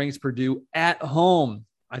unranked Purdue at home.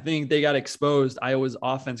 I think they got exposed. Iowa's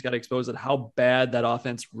offense got exposed at how bad that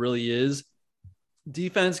offense really is.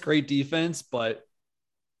 Defense, great defense, but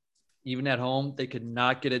even at home, they could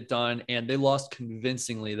not get it done, and they lost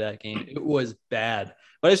convincingly that game. It was bad.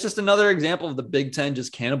 But it's just another example of the Big Ten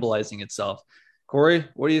just cannibalizing itself. Corey,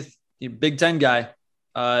 what do you Big Ten guy?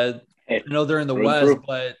 I know they're in the West,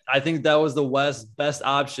 but I think that was the West's best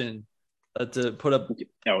option to put up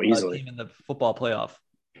easily team in the football playoff.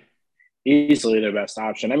 Easily their best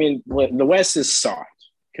option. I mean, the West is soft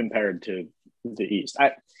compared to the East.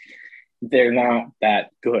 They're not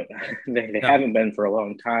that good. They haven't been for a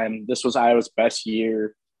long time. This was Iowa's best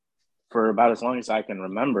year for about as long as I can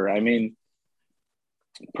remember. I mean,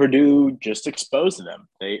 Purdue just exposed them.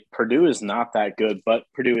 Purdue is not that good, but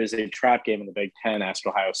Purdue is a trap game in the Big Ten. Ask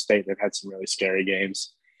Ohio State. They've had some really scary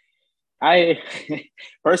games. I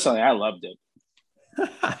personally, I loved it.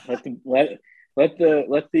 Let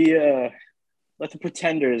the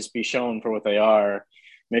pretenders be shown for what they are.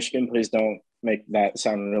 Michigan, please don't make that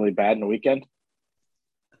sound really bad in the weekend.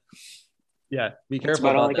 Yeah, be careful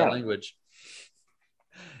about that language.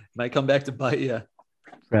 Might come back to bite you.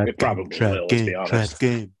 It probably will, let's be honest. Trap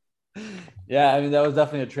game. Yeah, I mean, that was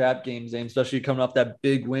definitely a trap game, Zane, especially coming off that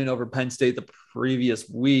big win over Penn State the previous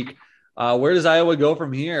week. Where does Iowa go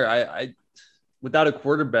from here? I without a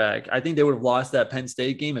quarterback, I think they would have lost that Penn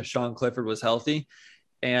State game if Sean Clifford was healthy.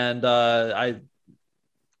 And I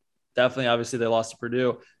definitely, obviously, they lost to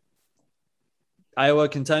Purdue. Iowa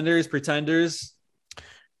contenders, pretenders.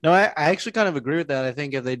 No, I actually kind of agree with that. I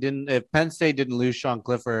think if Penn State didn't lose Sean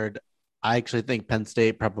Clifford, I actually think Penn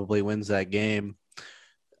State probably wins that game.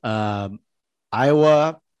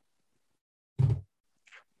 Iowa,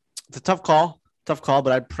 it's a tough call,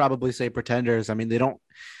 but I'd probably say pretenders. I mean, they don't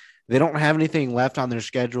have anything left on their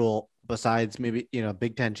schedule besides maybe,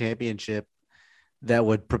 Big Ten championship that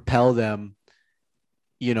would propel them,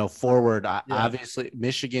 forward. Yeah. Obviously,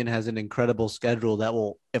 Michigan has an incredible schedule that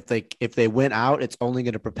will, if they win out, it's only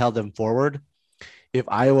going to propel them forward. If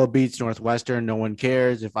Iowa beats Northwestern, no one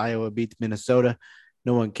cares. If Iowa beats Minnesota,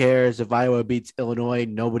 no one cares. If Iowa beats Illinois,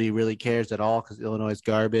 nobody really cares at all because Illinois is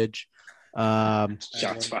garbage.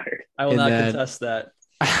 Shots fired. I will And not then- contest that.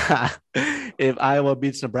 if Iowa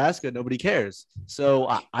beats Nebraska, nobody cares. So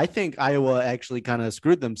I think Iowa actually kind of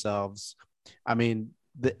screwed themselves. I mean,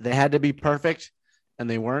 they had to be perfect, and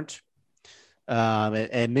they weren't.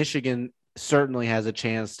 And Michigan certainly has a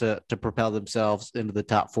chance to propel themselves into the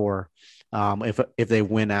top four if they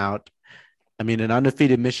win out. I mean, an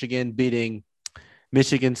undefeated Michigan beating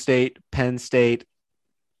Michigan State, Penn State,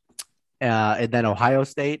 and then Ohio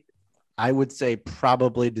State, I would say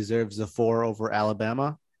probably deserves the 4 over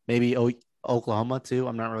Alabama, maybe Oklahoma too.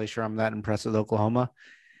 I'm not really sure I'm that impressed with Oklahoma.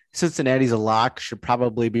 Cincinnati's a lock, should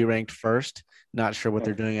probably be ranked first. Not sure what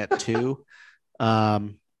they're doing at 2.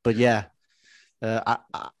 But yeah,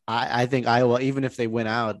 I think Iowa, even if they win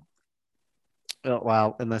out,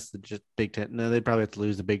 well, unless the just Big Ten, no, they'd probably have to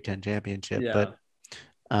lose the Big Ten championship. Yeah.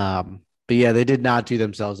 But yeah, they did not do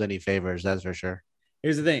themselves any favors. That's for sure.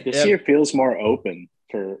 Here's the thing. This year feels more open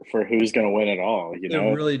for who's going to win it all. You know,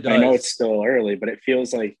 It really does. I know it's still early, but it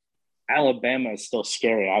feels like Alabama is still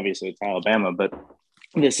scary. Obviously, it's Alabama, but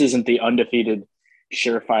this isn't the undefeated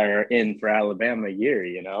surefire in for Alabama year.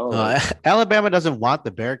 You know, Alabama doesn't want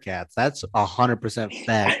the Bearcats. That's 100%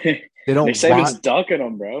 fact. They don't. Nick Saban's ducking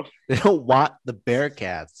them, bro. They don't want the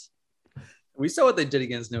Bearcats. We saw what they did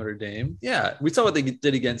against Notre Dame. Yeah, we saw what they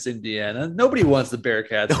did against Indiana. Nobody wants the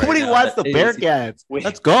Bearcats. Nobody wants the Bearcats.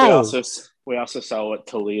 Let's go. We also saw what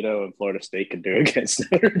Toledo and Florida State could do against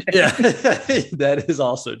Notre Dame. Yeah, that is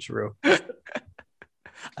also true.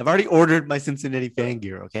 I've already ordered my Cincinnati fan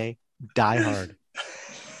gear. Okay, die hard.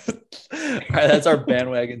 All right, that's our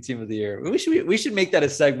bandwagon team of the year. We should make that a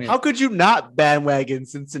segment. How could you not bandwagon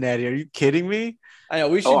Cincinnati? Are you kidding me? I know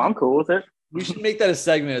we should. Oh, I'm cool with it. We should make that a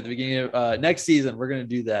segment at the beginning of next season. We're going to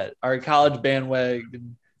do that. Our college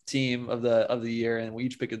bandwagon team of the year, and we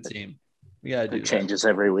each pick a team. We got to do it. Changes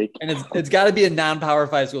every week, and it's got to be a non-power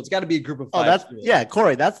 5 school. It's got to be a group of 5.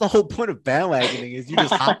 Corey. That's the whole point of bandwagoning is you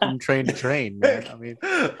just hop from train to train, man. I mean, all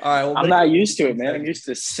right. Well, I'm not used to it, man. I'm used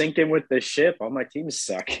to sinking with the ship. All my teams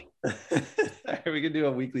suck. We can do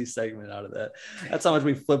a weekly segment out of that. That's how much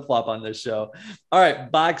we flip-flop on this show. All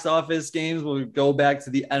right, box office games. We'll go back to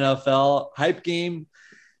the NFL hype game.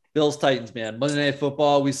 Bills Titans, man. Monday Night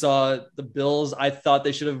Football. We saw the Bills. I thought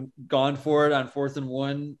they should have gone for it on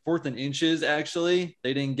 4th and inches. Actually,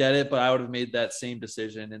 they didn't get it, but I would have made that same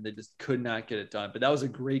decision, and they just could not get it done. But that was a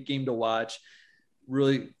great game to watch.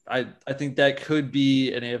 Really, I think that could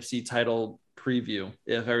be an AFC title preview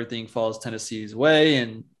if everything falls Tennessee's way,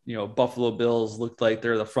 and Buffalo Bills looked like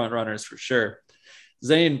they're the front runners for sure.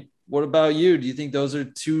 Zane, what about you? Do you think those are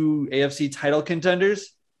 2 AFC title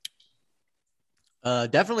contenders?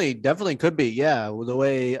 Definitely could be. Yeah. The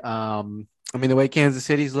way Kansas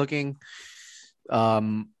City's looking,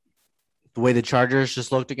 the way the Chargers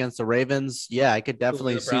just looked against the Ravens. Yeah, I could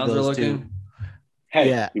definitely see those 2. Hey,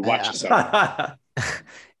 yeah, you watch yourself.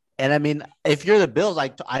 And I mean, if you're the Bills, I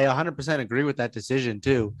 100% agree with that decision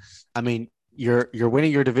too. I mean, you're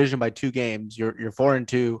winning your division by 2 games. You're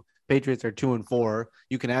 4-2. Patriots are 2-4.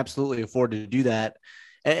 You can absolutely afford to do that.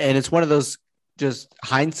 And it's one of those just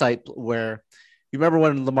hindsight where you remember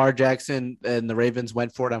when Lamar Jackson and the Ravens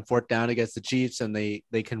went for it on 4th down against the Chiefs and they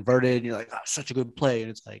converted, and you're like, oh, such a good play.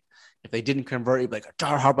 And it's like, if they didn't convert, you'd be like,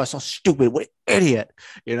 Dar Harbaugh's so stupid. What an idiot.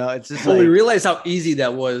 It's just we realize how easy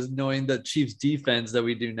that was knowing the Chiefs defense that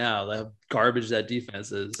we do now, the garbage that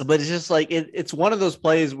defense is. But it's just like, it's one of those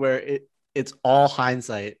plays where it's all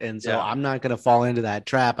hindsight. And so I'm not going to fall into that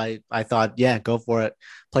trap. I thought, yeah, go for it.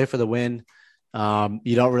 Play for the win.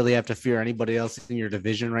 You don't really have to fear anybody else in your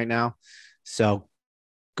division right now. So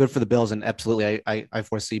good for the Bills, and absolutely, I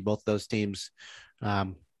foresee both those teams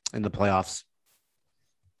in the playoffs.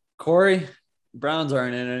 Corey, Browns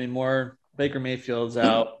aren't in anymore. Baker Mayfield's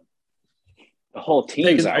out. The whole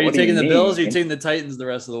team's out. Are you taking the Bills, or are you taking the Titans the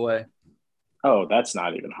rest of the way? Oh, that's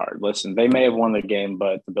not even hard. Listen, they may have won the game,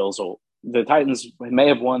 but the Titans may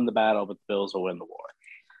have won the battle, but the Bills will win the war.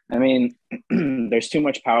 I mean, there's too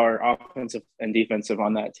much power, offensive and defensive,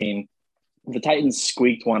 on that team. The Titans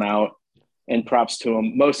squeaked one out. And props to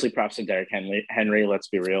him, mostly props to Derrick Henry, let's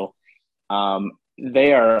be real.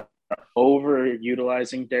 They are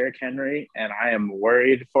overutilizing Derrick Henry, and I am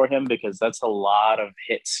worried for him because that's a lot of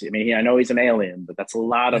hits. I mean, I know he's an alien, but that's a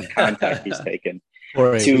lot of contact he's taken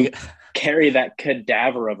to carry that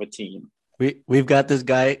cadaver of a team. We've got this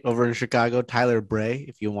guy over in Chicago, Tyler Bray,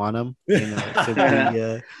 if you want him.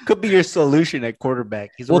 Could be your solution at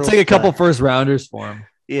quarterback. We'll take a couple first rounders for him.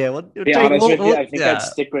 Yeah, I think I'd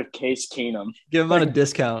stick with Case Keenum. Give him on a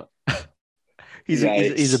discount. He's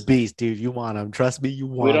a beast, dude. You want him. Trust me, you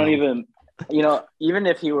want him. Even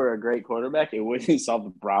if he were a great quarterback, it wouldn't solve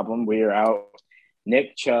the problem. We are out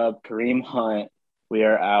Nick Chubb, Kareem Hunt. We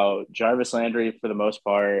are out Jarvis Landry for the most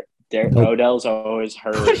part. Nope. Odell's always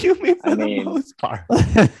hurt. What do you mean for I the mean, most part?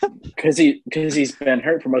 because he's been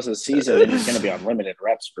hurt for most of the season and he's going to be on limited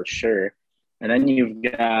reps for sure. And then you've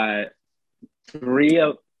got three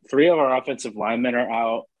of our offensive linemen are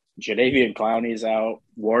out. Jadeveon Clowney's out.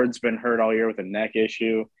 Ward's been hurt all year with a neck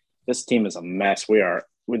issue. This team is a mess.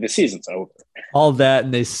 The season's over. All that,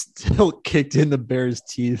 and they still kicked in the Bears'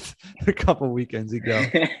 teeth a couple weekends ago.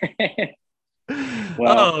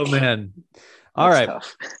 Oh man! All right,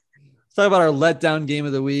 tough. let's talk about our letdown game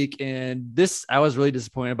of the week. And this, I was really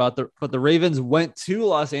disappointed about. But the Ravens went to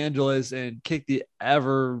Los Angeles and kicked the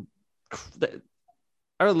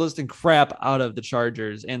listing crap out of the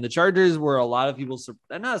Chargers. And the Chargers were a lot of people's,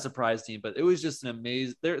 not a surprise team, but it was just an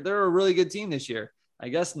amazing. They're a really good team this year. I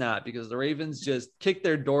guess not, because the Ravens just kicked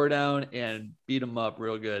their door down and beat them up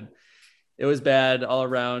real good. It was bad all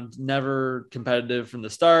around, never competitive from the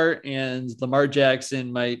start, and Lamar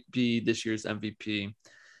Jackson might be this year's MVP.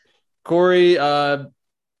 Corey, were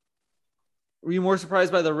you more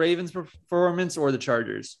surprised by the Ravens' performance or the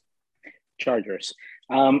Chargers? Chargers.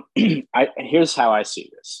 Here's how I see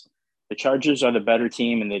this. The Chargers are the better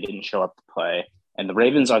team, and they didn't show up to play. And the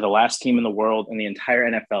Ravens are the last team in the world in the entire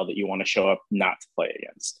NFL that you want to show up not to play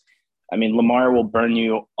against. I mean, Lamar will burn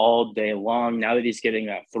you all day long. Now that he's getting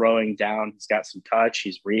that throwing down, he's got some touch,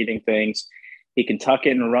 he's reading things. He can tuck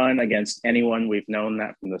it and run against anyone. We've known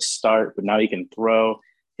that from the start, but now he can throw.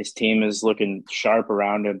 His team is looking sharp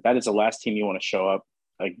around him. That is the last team you want to show up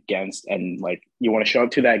against, and you want to show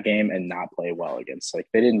up to that game and not play well against. They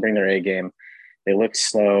didn't bring their A game. They looked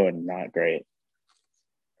slow and not great.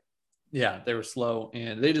 Yeah, they were slow,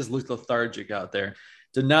 and they just looked lethargic out there.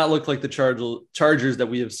 Did not look like the Chargers that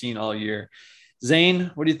we have seen all year.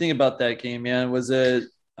 Zane, what do you think about that game, man?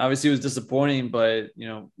 Obviously it was disappointing, but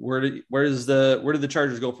where did the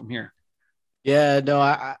Chargers go from here? Yeah, no,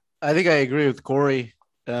 I think I agree with Corey.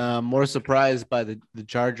 More surprised by the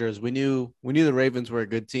Chargers. We knew the Ravens were a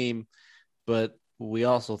good team, but we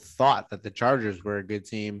also thought that the Chargers were a good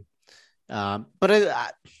team. But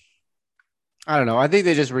I don't know. I think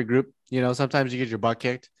they just regrouped. Sometimes you get your butt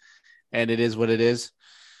kicked, and it is what it is.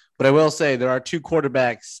 But I will say there are two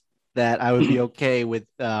quarterbacks that I would be okay with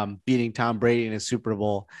beating Tom Brady in a Super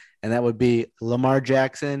Bowl, and that would be Lamar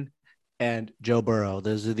Jackson and Joe Burrow.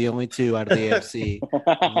 Those are the only two out of the AFC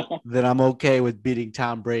that I'm okay with beating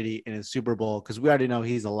Tom Brady in a Super Bowl, because we already know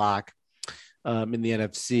he's a lock in the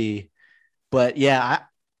NFC. But yeah,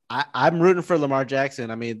 I'm rooting for Lamar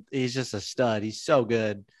Jackson. I mean, he's just a stud. He's so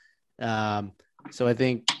good. So I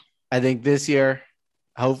think this year,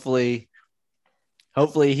 hopefully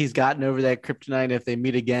he's gotten over that kryptonite. If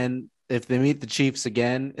they meet the Chiefs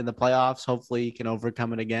again in the playoffs, hopefully he can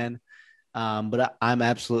overcome it again. But I'm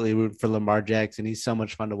absolutely rooting for Lamar Jackson. He's so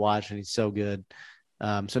much fun to watch, and he's so good.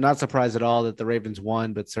 So not surprised at all that the Ravens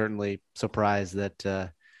won, but certainly surprised that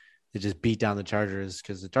they just beat down the Chargers,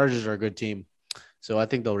 because the Chargers are a good team. So I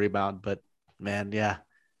think they'll rebound. But man, yeah,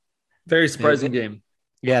 very surprising game.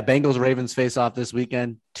 Yeah, Bengals Ravens face off this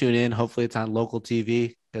weekend. Tune in. Hopefully it's on local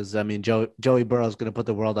TV, because Joey Burrow is going to put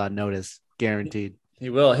the world on notice, guaranteed.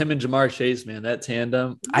 He will. Him and Jamar Chase, man, that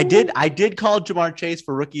tandem. I did call Jamar Chase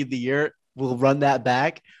for Rookie of the Year. We'll run that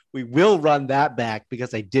back. We will run that back,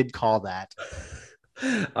 because I did call that.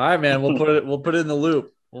 All right, man. We'll put it in the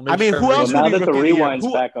loop. Who else would be Rookie of the Year?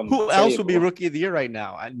 Who else would be Rookie of the Year right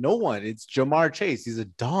now? No one. It's Jamar Chase. He's a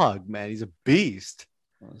dog, man. He's a beast.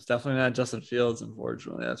 Well, it's definitely not Justin Fields,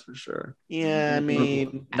 unfortunately. That's for sure. Yeah, I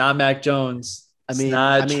mean, not Mac Jones. It's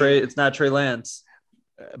not Trey Lance.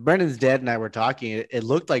 Brendan's dad and I were talking. It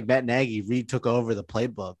looked like Matt Nagy retook over the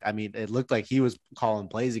playbook. I mean, it looked like he was calling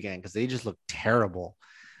plays again, because they just looked terrible.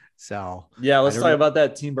 So yeah, let's talk about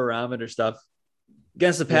that team barometer stuff.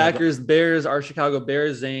 Against the Packers, Bears, our Chicago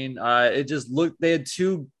Bears, Zane, it just looked, they had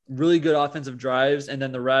two really good offensive drives, and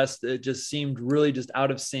then the rest, it just seemed really just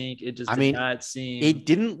out of sync. It just did not seem. It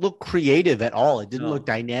didn't look creative at all. It didn't look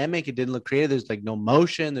dynamic. It didn't look creative. There's no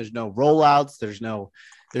motion. There's no rollouts. There's no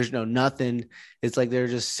nothing. It's like they're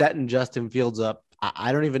just setting Justin Fields up.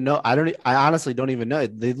 I don't even know. I honestly don't even know.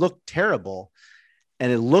 They look terrible.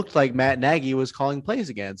 And it looked like Matt Nagy was calling plays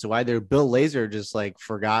again. So either Bill Lazor just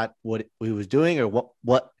forgot what he was doing, or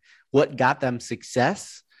what got them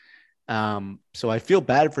success. So I feel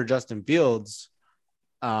bad for Justin Fields,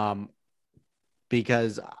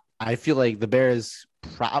 because I feel like the Bears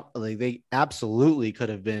they absolutely could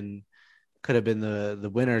have been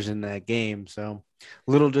the winners in that game. So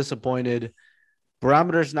a little disappointed.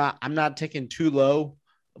 Barometer's I'm not ticking too low.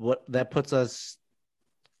 What that puts us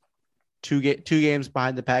two games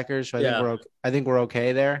behind the Packers. So I think we're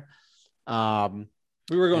okay there.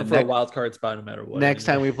 We were going for a wild card spot no matter what. Next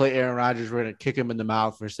time we play Aaron Rodgers, we're going to kick him in the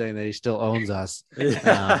mouth for saying that he still owns us.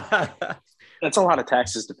 That's a lot of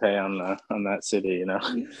taxes to pay on that city,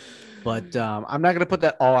 But I'm not going to put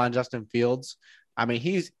that all on Justin Fields. I mean,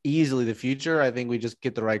 he's easily the future. I think we just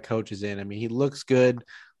get the right coaches in. I mean, he looks good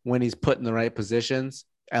when he's put in the right positions,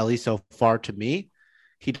 at least so far to me.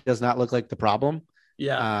 He does not look like the problem.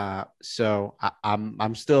 Yeah. So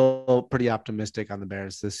I'm still pretty optimistic on the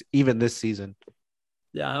Bears even this season.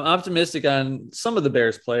 Yeah, I'm optimistic on some of the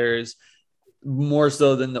Bears players, more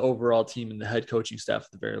so than the overall team and the head coaching staff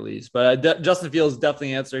at the very least. But Justin Fields is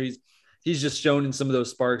definitely an answer. He's just shown in some of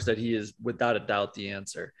those sparks that he is without a doubt the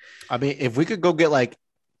answer. I mean, if we could go get like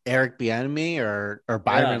Eric Bieniemy or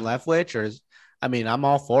Byron Leftwich, I'm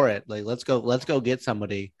all for it. Like, let's go get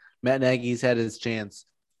somebody. Matt Nagy's had his chance.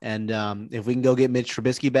 And if we can go get Mitch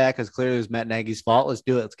Trubisky back, because clearly it was Matt Nagy's fault, let's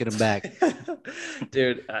do it. Let's get him back.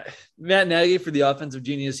 Dude, Matt Nagy, for the offensive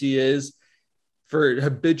genius he is, for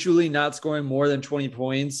habitually not scoring more than 20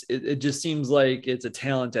 points, it just seems like it's a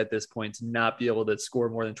talent at this point to not be able to score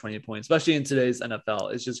more than 20 points, especially in today's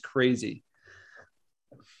NFL. It's just crazy.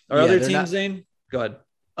 Are other teams, Zane? Go ahead.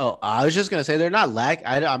 Oh, I was just going to say they're not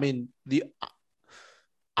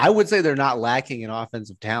I would say they're not lacking in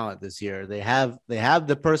offensive talent this year. They have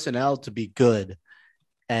the personnel to be good,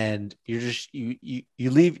 and you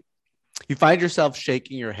find yourself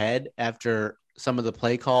shaking your head after some of the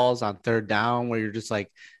play calls on third down where you're just like,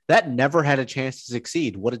 that never had a chance to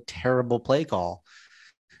succeed. What a terrible play call.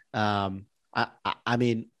 I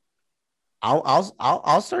mean,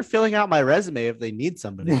 I'll start filling out my resume if they need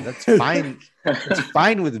somebody. That's fine. It's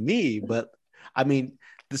fine with me. But I mean,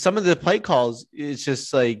 some of the play calls, it's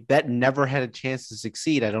just like that never had a chance to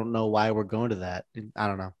succeed. I don't know why we're going to that. I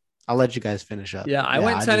don't know. I'll let you guys finish up. Yeah, I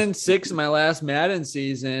went 10-6 in my last Madden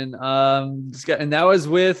season. And that was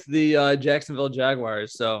with the Jacksonville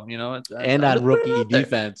Jaguars. So, and on rookie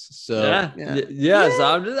defense. So So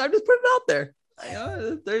I'm just putting it out there.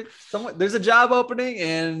 There's a job opening,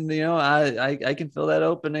 and I can fill that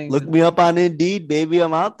opening. Look me up on Indeed, baby.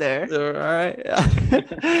 I'm out there. All right.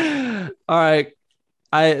 Yeah. All right.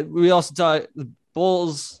 We also talked the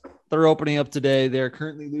Bulls. They're opening up today. They're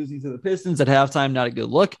currently losing to the Pistons at halftime. Not a good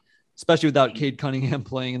look, especially without Cade Cunningham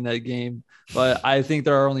playing in that game. But I think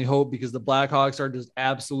they're our only hope because the Blackhawks are just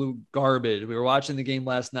absolute garbage. We were watching the game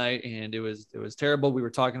last night, and it was terrible. We were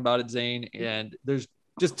talking about it, Zane, and there's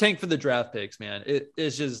just tank for the draft picks, man.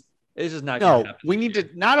 It's just not going to happen. We need to.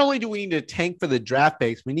 Not only do we need to tank for the draft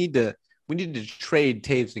picks, we need to trade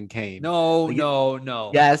Taves and Kane.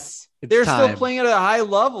 No. Yes. They're still playing at a high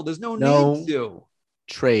level. There's no need to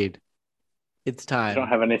trade. It's time. I don't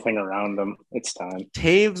have anything around them. It's time.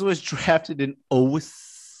 Taves was drafted in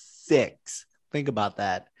 2006. Think about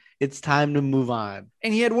that. It's time to move on.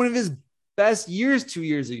 And he had one of his best years 2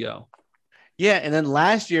 years ago. Yeah, and then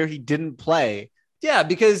last year he didn't play. Yeah,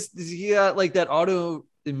 because he got like that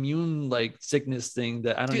autoimmune like sickness thing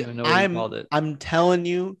that I don't even know what he called it. I'm telling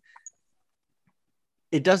you,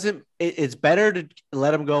 it's better to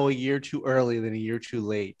let him go a year too early than a year too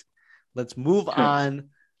late. Let's move on.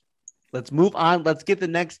 Let's get the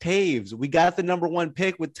next Taves. We got the number one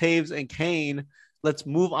pick with Taves and Kane. Let's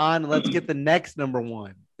move on. And let's get the next number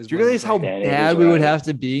one. Do you realize how bad we would have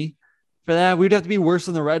to be for that? We'd have to be worse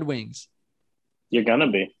than the Red Wings. You're going to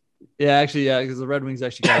be. Yeah, because the Red Wings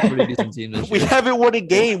actually got a pretty decent team this year. We haven't won a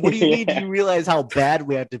game. What do you mean? Do you realize how bad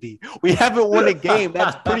we have to be? We haven't won a game.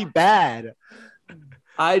 That's pretty bad.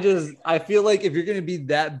 I feel like if you're going to be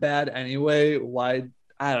that bad anyway, why?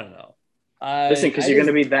 I don't know. Listen, because you're going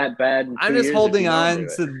to be that bad. I'm just holding on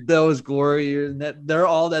to those glory years. They're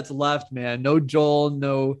all that's left, man. No Joel,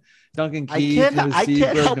 no Duncan Keith. I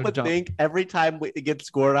can't help but think every time it gets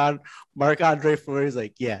scored on, Marc-Andre Fleury is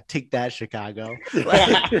like, yeah, take that, Chicago. He's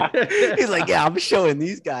like, yeah, I'm showing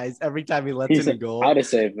these guys every time he lets in a goal. How to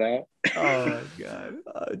save that. Oh, my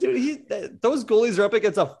God. Dude, those goalies are up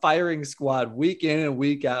against a firing squad week in and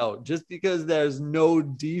week out just because there's no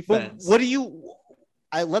defense. What do you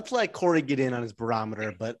 – let's let Corey get in on his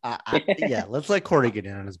barometer, but let's let Corey get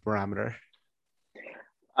in on his barometer.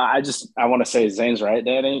 I want to say Zane's right,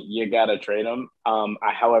 Danny. You got to trade him.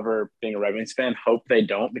 However, being a Red Wings fan, hope they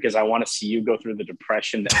don't because I want to see you go through the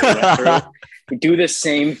depression that we went through. Do the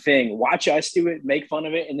same thing. Watch us do it, make fun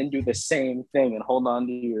of it, and then do the same thing and hold on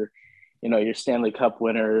to your Stanley Cup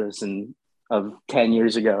winners of 10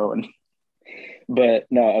 years ago. But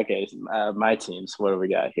no, okay. My teams, what do we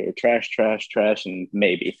got here? Trash, and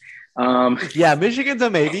maybe. Yeah, Michigan's a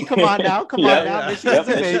maybe. Come on now. Michigan's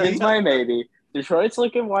a maybe. Michigan's my maybe. Detroit's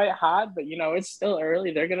looking white hot, but it's still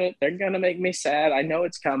early. They're gonna make me sad. I know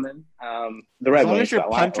it's coming. The As Red long Wings, as your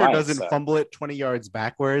but punter Lions doesn't suck. fumble it 20 yards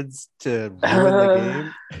backwards to ruin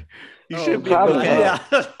the game, you should be problem is okay. Yeah.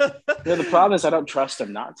 The problem is I don't trust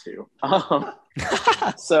him not to.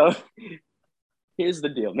 So here's the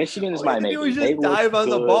deal: Michigan is All you my have to do maybe. is They just look dive on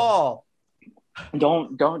the good. ball.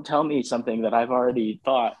 Don't tell me something that I've already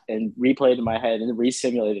thought and replayed in my head and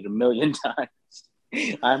re-simulated a million times.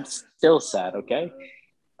 I'm still sad. Okay.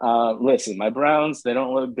 Listen, my Browns, they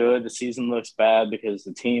don't look good. The season looks bad because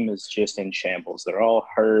the team is just in shambles. They're all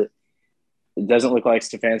hurt. It doesn't look like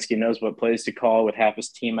Stefanski knows what plays to call with half his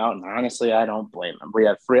team out. And honestly, I don't blame him. We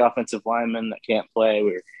have 3 offensive linemen that can't play.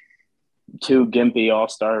 We're 2 gimpy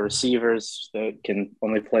all-star receivers that can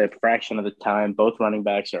only play a fraction of the time. Both running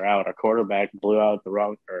backs are out. Our quarterback blew out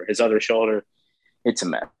his other shoulder. It's a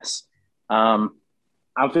mess.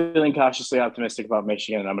 I'm feeling cautiously optimistic about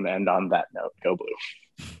Michigan, and I'm going to end on that note. Go Blue.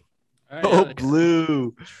 All right, Oh,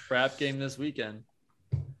 blue. Trap game this weekend.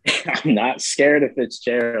 I'm not scared of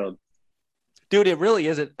Fitzgerald. Dude, it really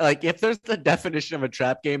isn't. Like, if there's the definition of a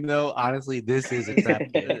trap game, though, honestly, this is a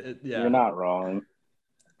trap game. Yeah. You're not wrong.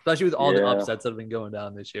 Especially with all the upsets that have been going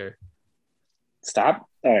down this year. Stop.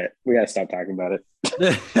 All right. We got to stop talking about it.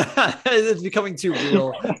 It's becoming too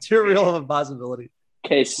real of a possibility.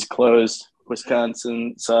 Case is closed.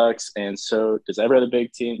 Wisconsin sucks, and so does every other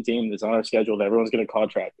big team that's on our schedule that everyone's going to call a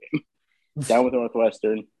trap game. Down with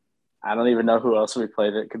Northwestern. I don't even know who else we play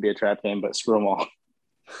that could be a trap game, but screw them all.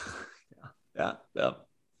 Yeah.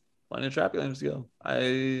 Plenty of trap games to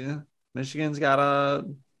go. Michigan's got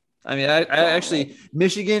I actually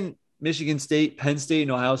Michigan State, Penn State,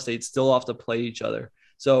 and Ohio State still have to play each other.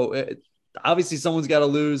 So obviously someone's got to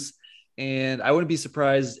lose, and I wouldn't be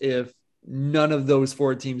surprised if none of those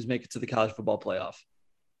 4 teams make it to the college football playoff.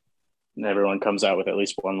 And everyone comes out with at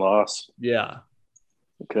least 1 loss. Yeah.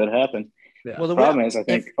 It could happen. Yeah. Well, the problem is I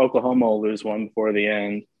think Oklahoma will lose one before the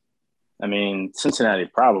end. I mean, Cincinnati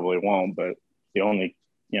probably won't, but they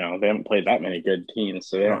haven't played that many good teams,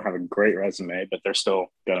 so they don't have a great resume, but they're still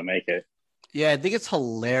going to make it. Yeah, I think it's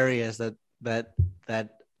hilarious that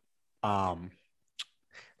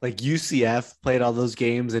like UCF played all those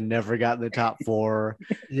games and never got in the top 4.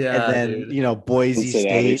 Yeah. And then, dude.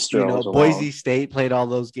 Boise State played all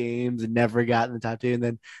those games and never got in the top 2. And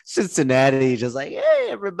then Cincinnati just like, hey,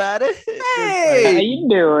 everybody. Hey, how you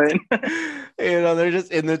doing? They're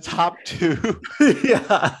just in the top 2.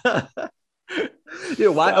 Yeah. Yeah.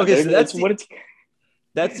 Why? Okay. So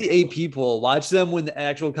that's the AP poll. Watch them when the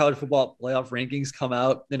actual college football playoff rankings come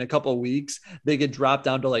out in a couple of weeks. They get dropped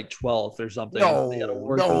down to like 12th or something.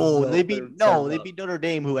 They beat Notre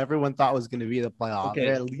Dame, who everyone thought was going to be the playoff.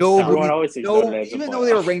 Okay. Even though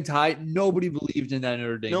they were ranked high, nobody believed in that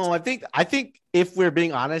Notre Dame. No, I think if we're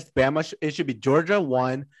being honest, it should be Georgia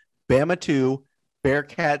 1, Bama 2,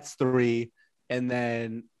 Bearcats 3, and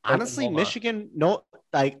then honestly Oklahoma. Michigan.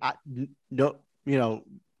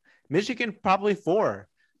 Michigan probably 4.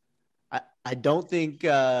 I don't think.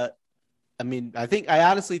 I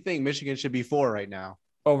honestly think Michigan should be 4 right now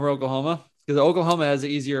over Oklahoma, because Oklahoma has an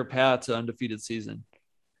easier path to undefeated season.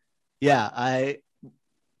 Yeah,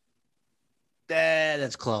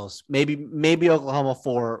 that's close. Maybe Oklahoma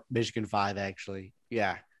 4, Michigan 5. Actually,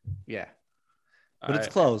 yeah. But it's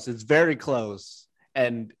close. It's very close.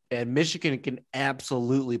 And Michigan can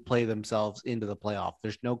absolutely play themselves into the playoff.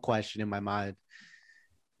 There's no question in my mind.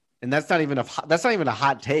 And that's not even a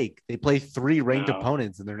hot take. They play 3 ranked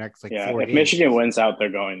opponents in their next 4 if games. Michigan wins out,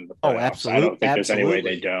 they're going to the playoffs. Absolutely. I don't think there's any way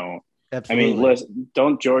they don't. Absolutely. I mean, listen,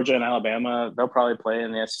 don't Georgia and Alabama? They'll probably play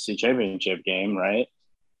in the SEC championship game, right?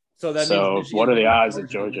 So means what are the odds of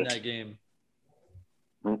Georgia in that game?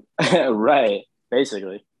 Right,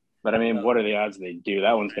 basically. But I mean, what are the odds they do?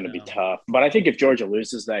 That one's going to be tough. But I think if Georgia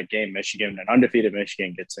loses that game, an undefeated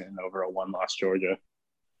Michigan gets in over a 1-loss Georgia.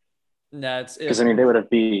 That's because they would have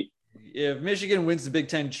beat. If Michigan wins the Big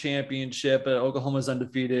Ten championship, Oklahoma's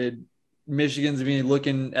undefeated. Michigan's being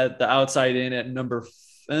looking at the outside in at number.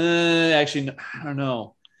 Actually, I don't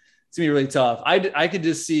know. It's gonna be really tough. I could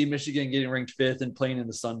just see Michigan getting ranked 5th and playing in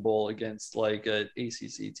the Sun Bowl against like an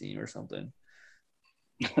ACC team or something,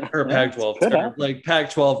 or Pac-12, like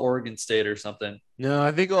Pac-12 Oregon State or something. No,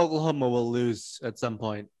 I think Oklahoma will lose at some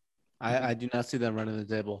point. I do not see them running the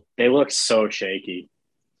table. They look so shaky.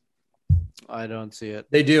 I don't see it.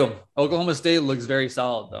 They do. Oklahoma State looks very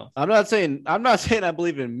solid, though. I'm not saying I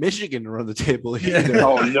believe in Michigan to run the table either.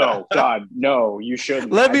 Oh no, God, no! You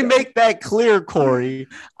shouldn't. Let me make that clear, Corey.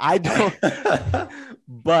 I don't.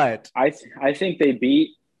 But I think they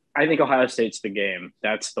beat. I think Ohio State's the game.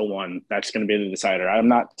 That's the one. That's going to be the decider. I'm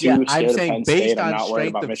not too scared of Penn State. I'm not worried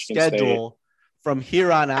about Michigan schedule, State. from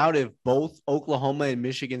here on out, if both Oklahoma and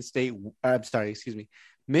Michigan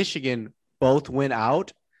both win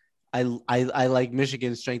out, I like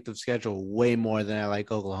Michigan's strength of schedule way more than I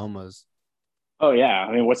like Oklahoma's. Oh yeah,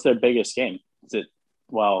 I mean, what's their biggest game? Is it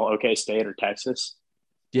OK State or Texas?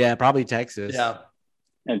 Yeah, probably Texas. Yeah.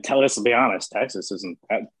 And let's be honest, Texas isn't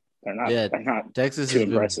that. They're not. Yeah, they're not Texas too is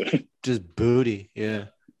impressive. just booty. Yeah.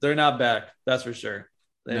 They're not back. That's for sure.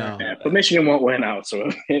 No. Yeah, but Michigan won't win out, so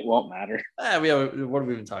it won't matter. What are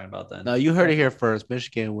we even talking about then? No, you heard it here first.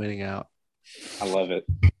 Michigan winning out. I love it.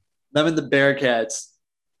 Them and the Bearcats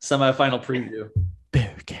semifinal preview.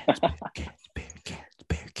 Bearcats.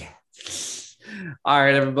 All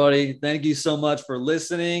right, everybody. Thank you so much for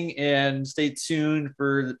listening, and stay tuned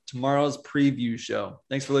for tomorrow's preview show.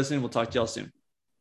 Thanks for listening. We'll talk to y'all soon.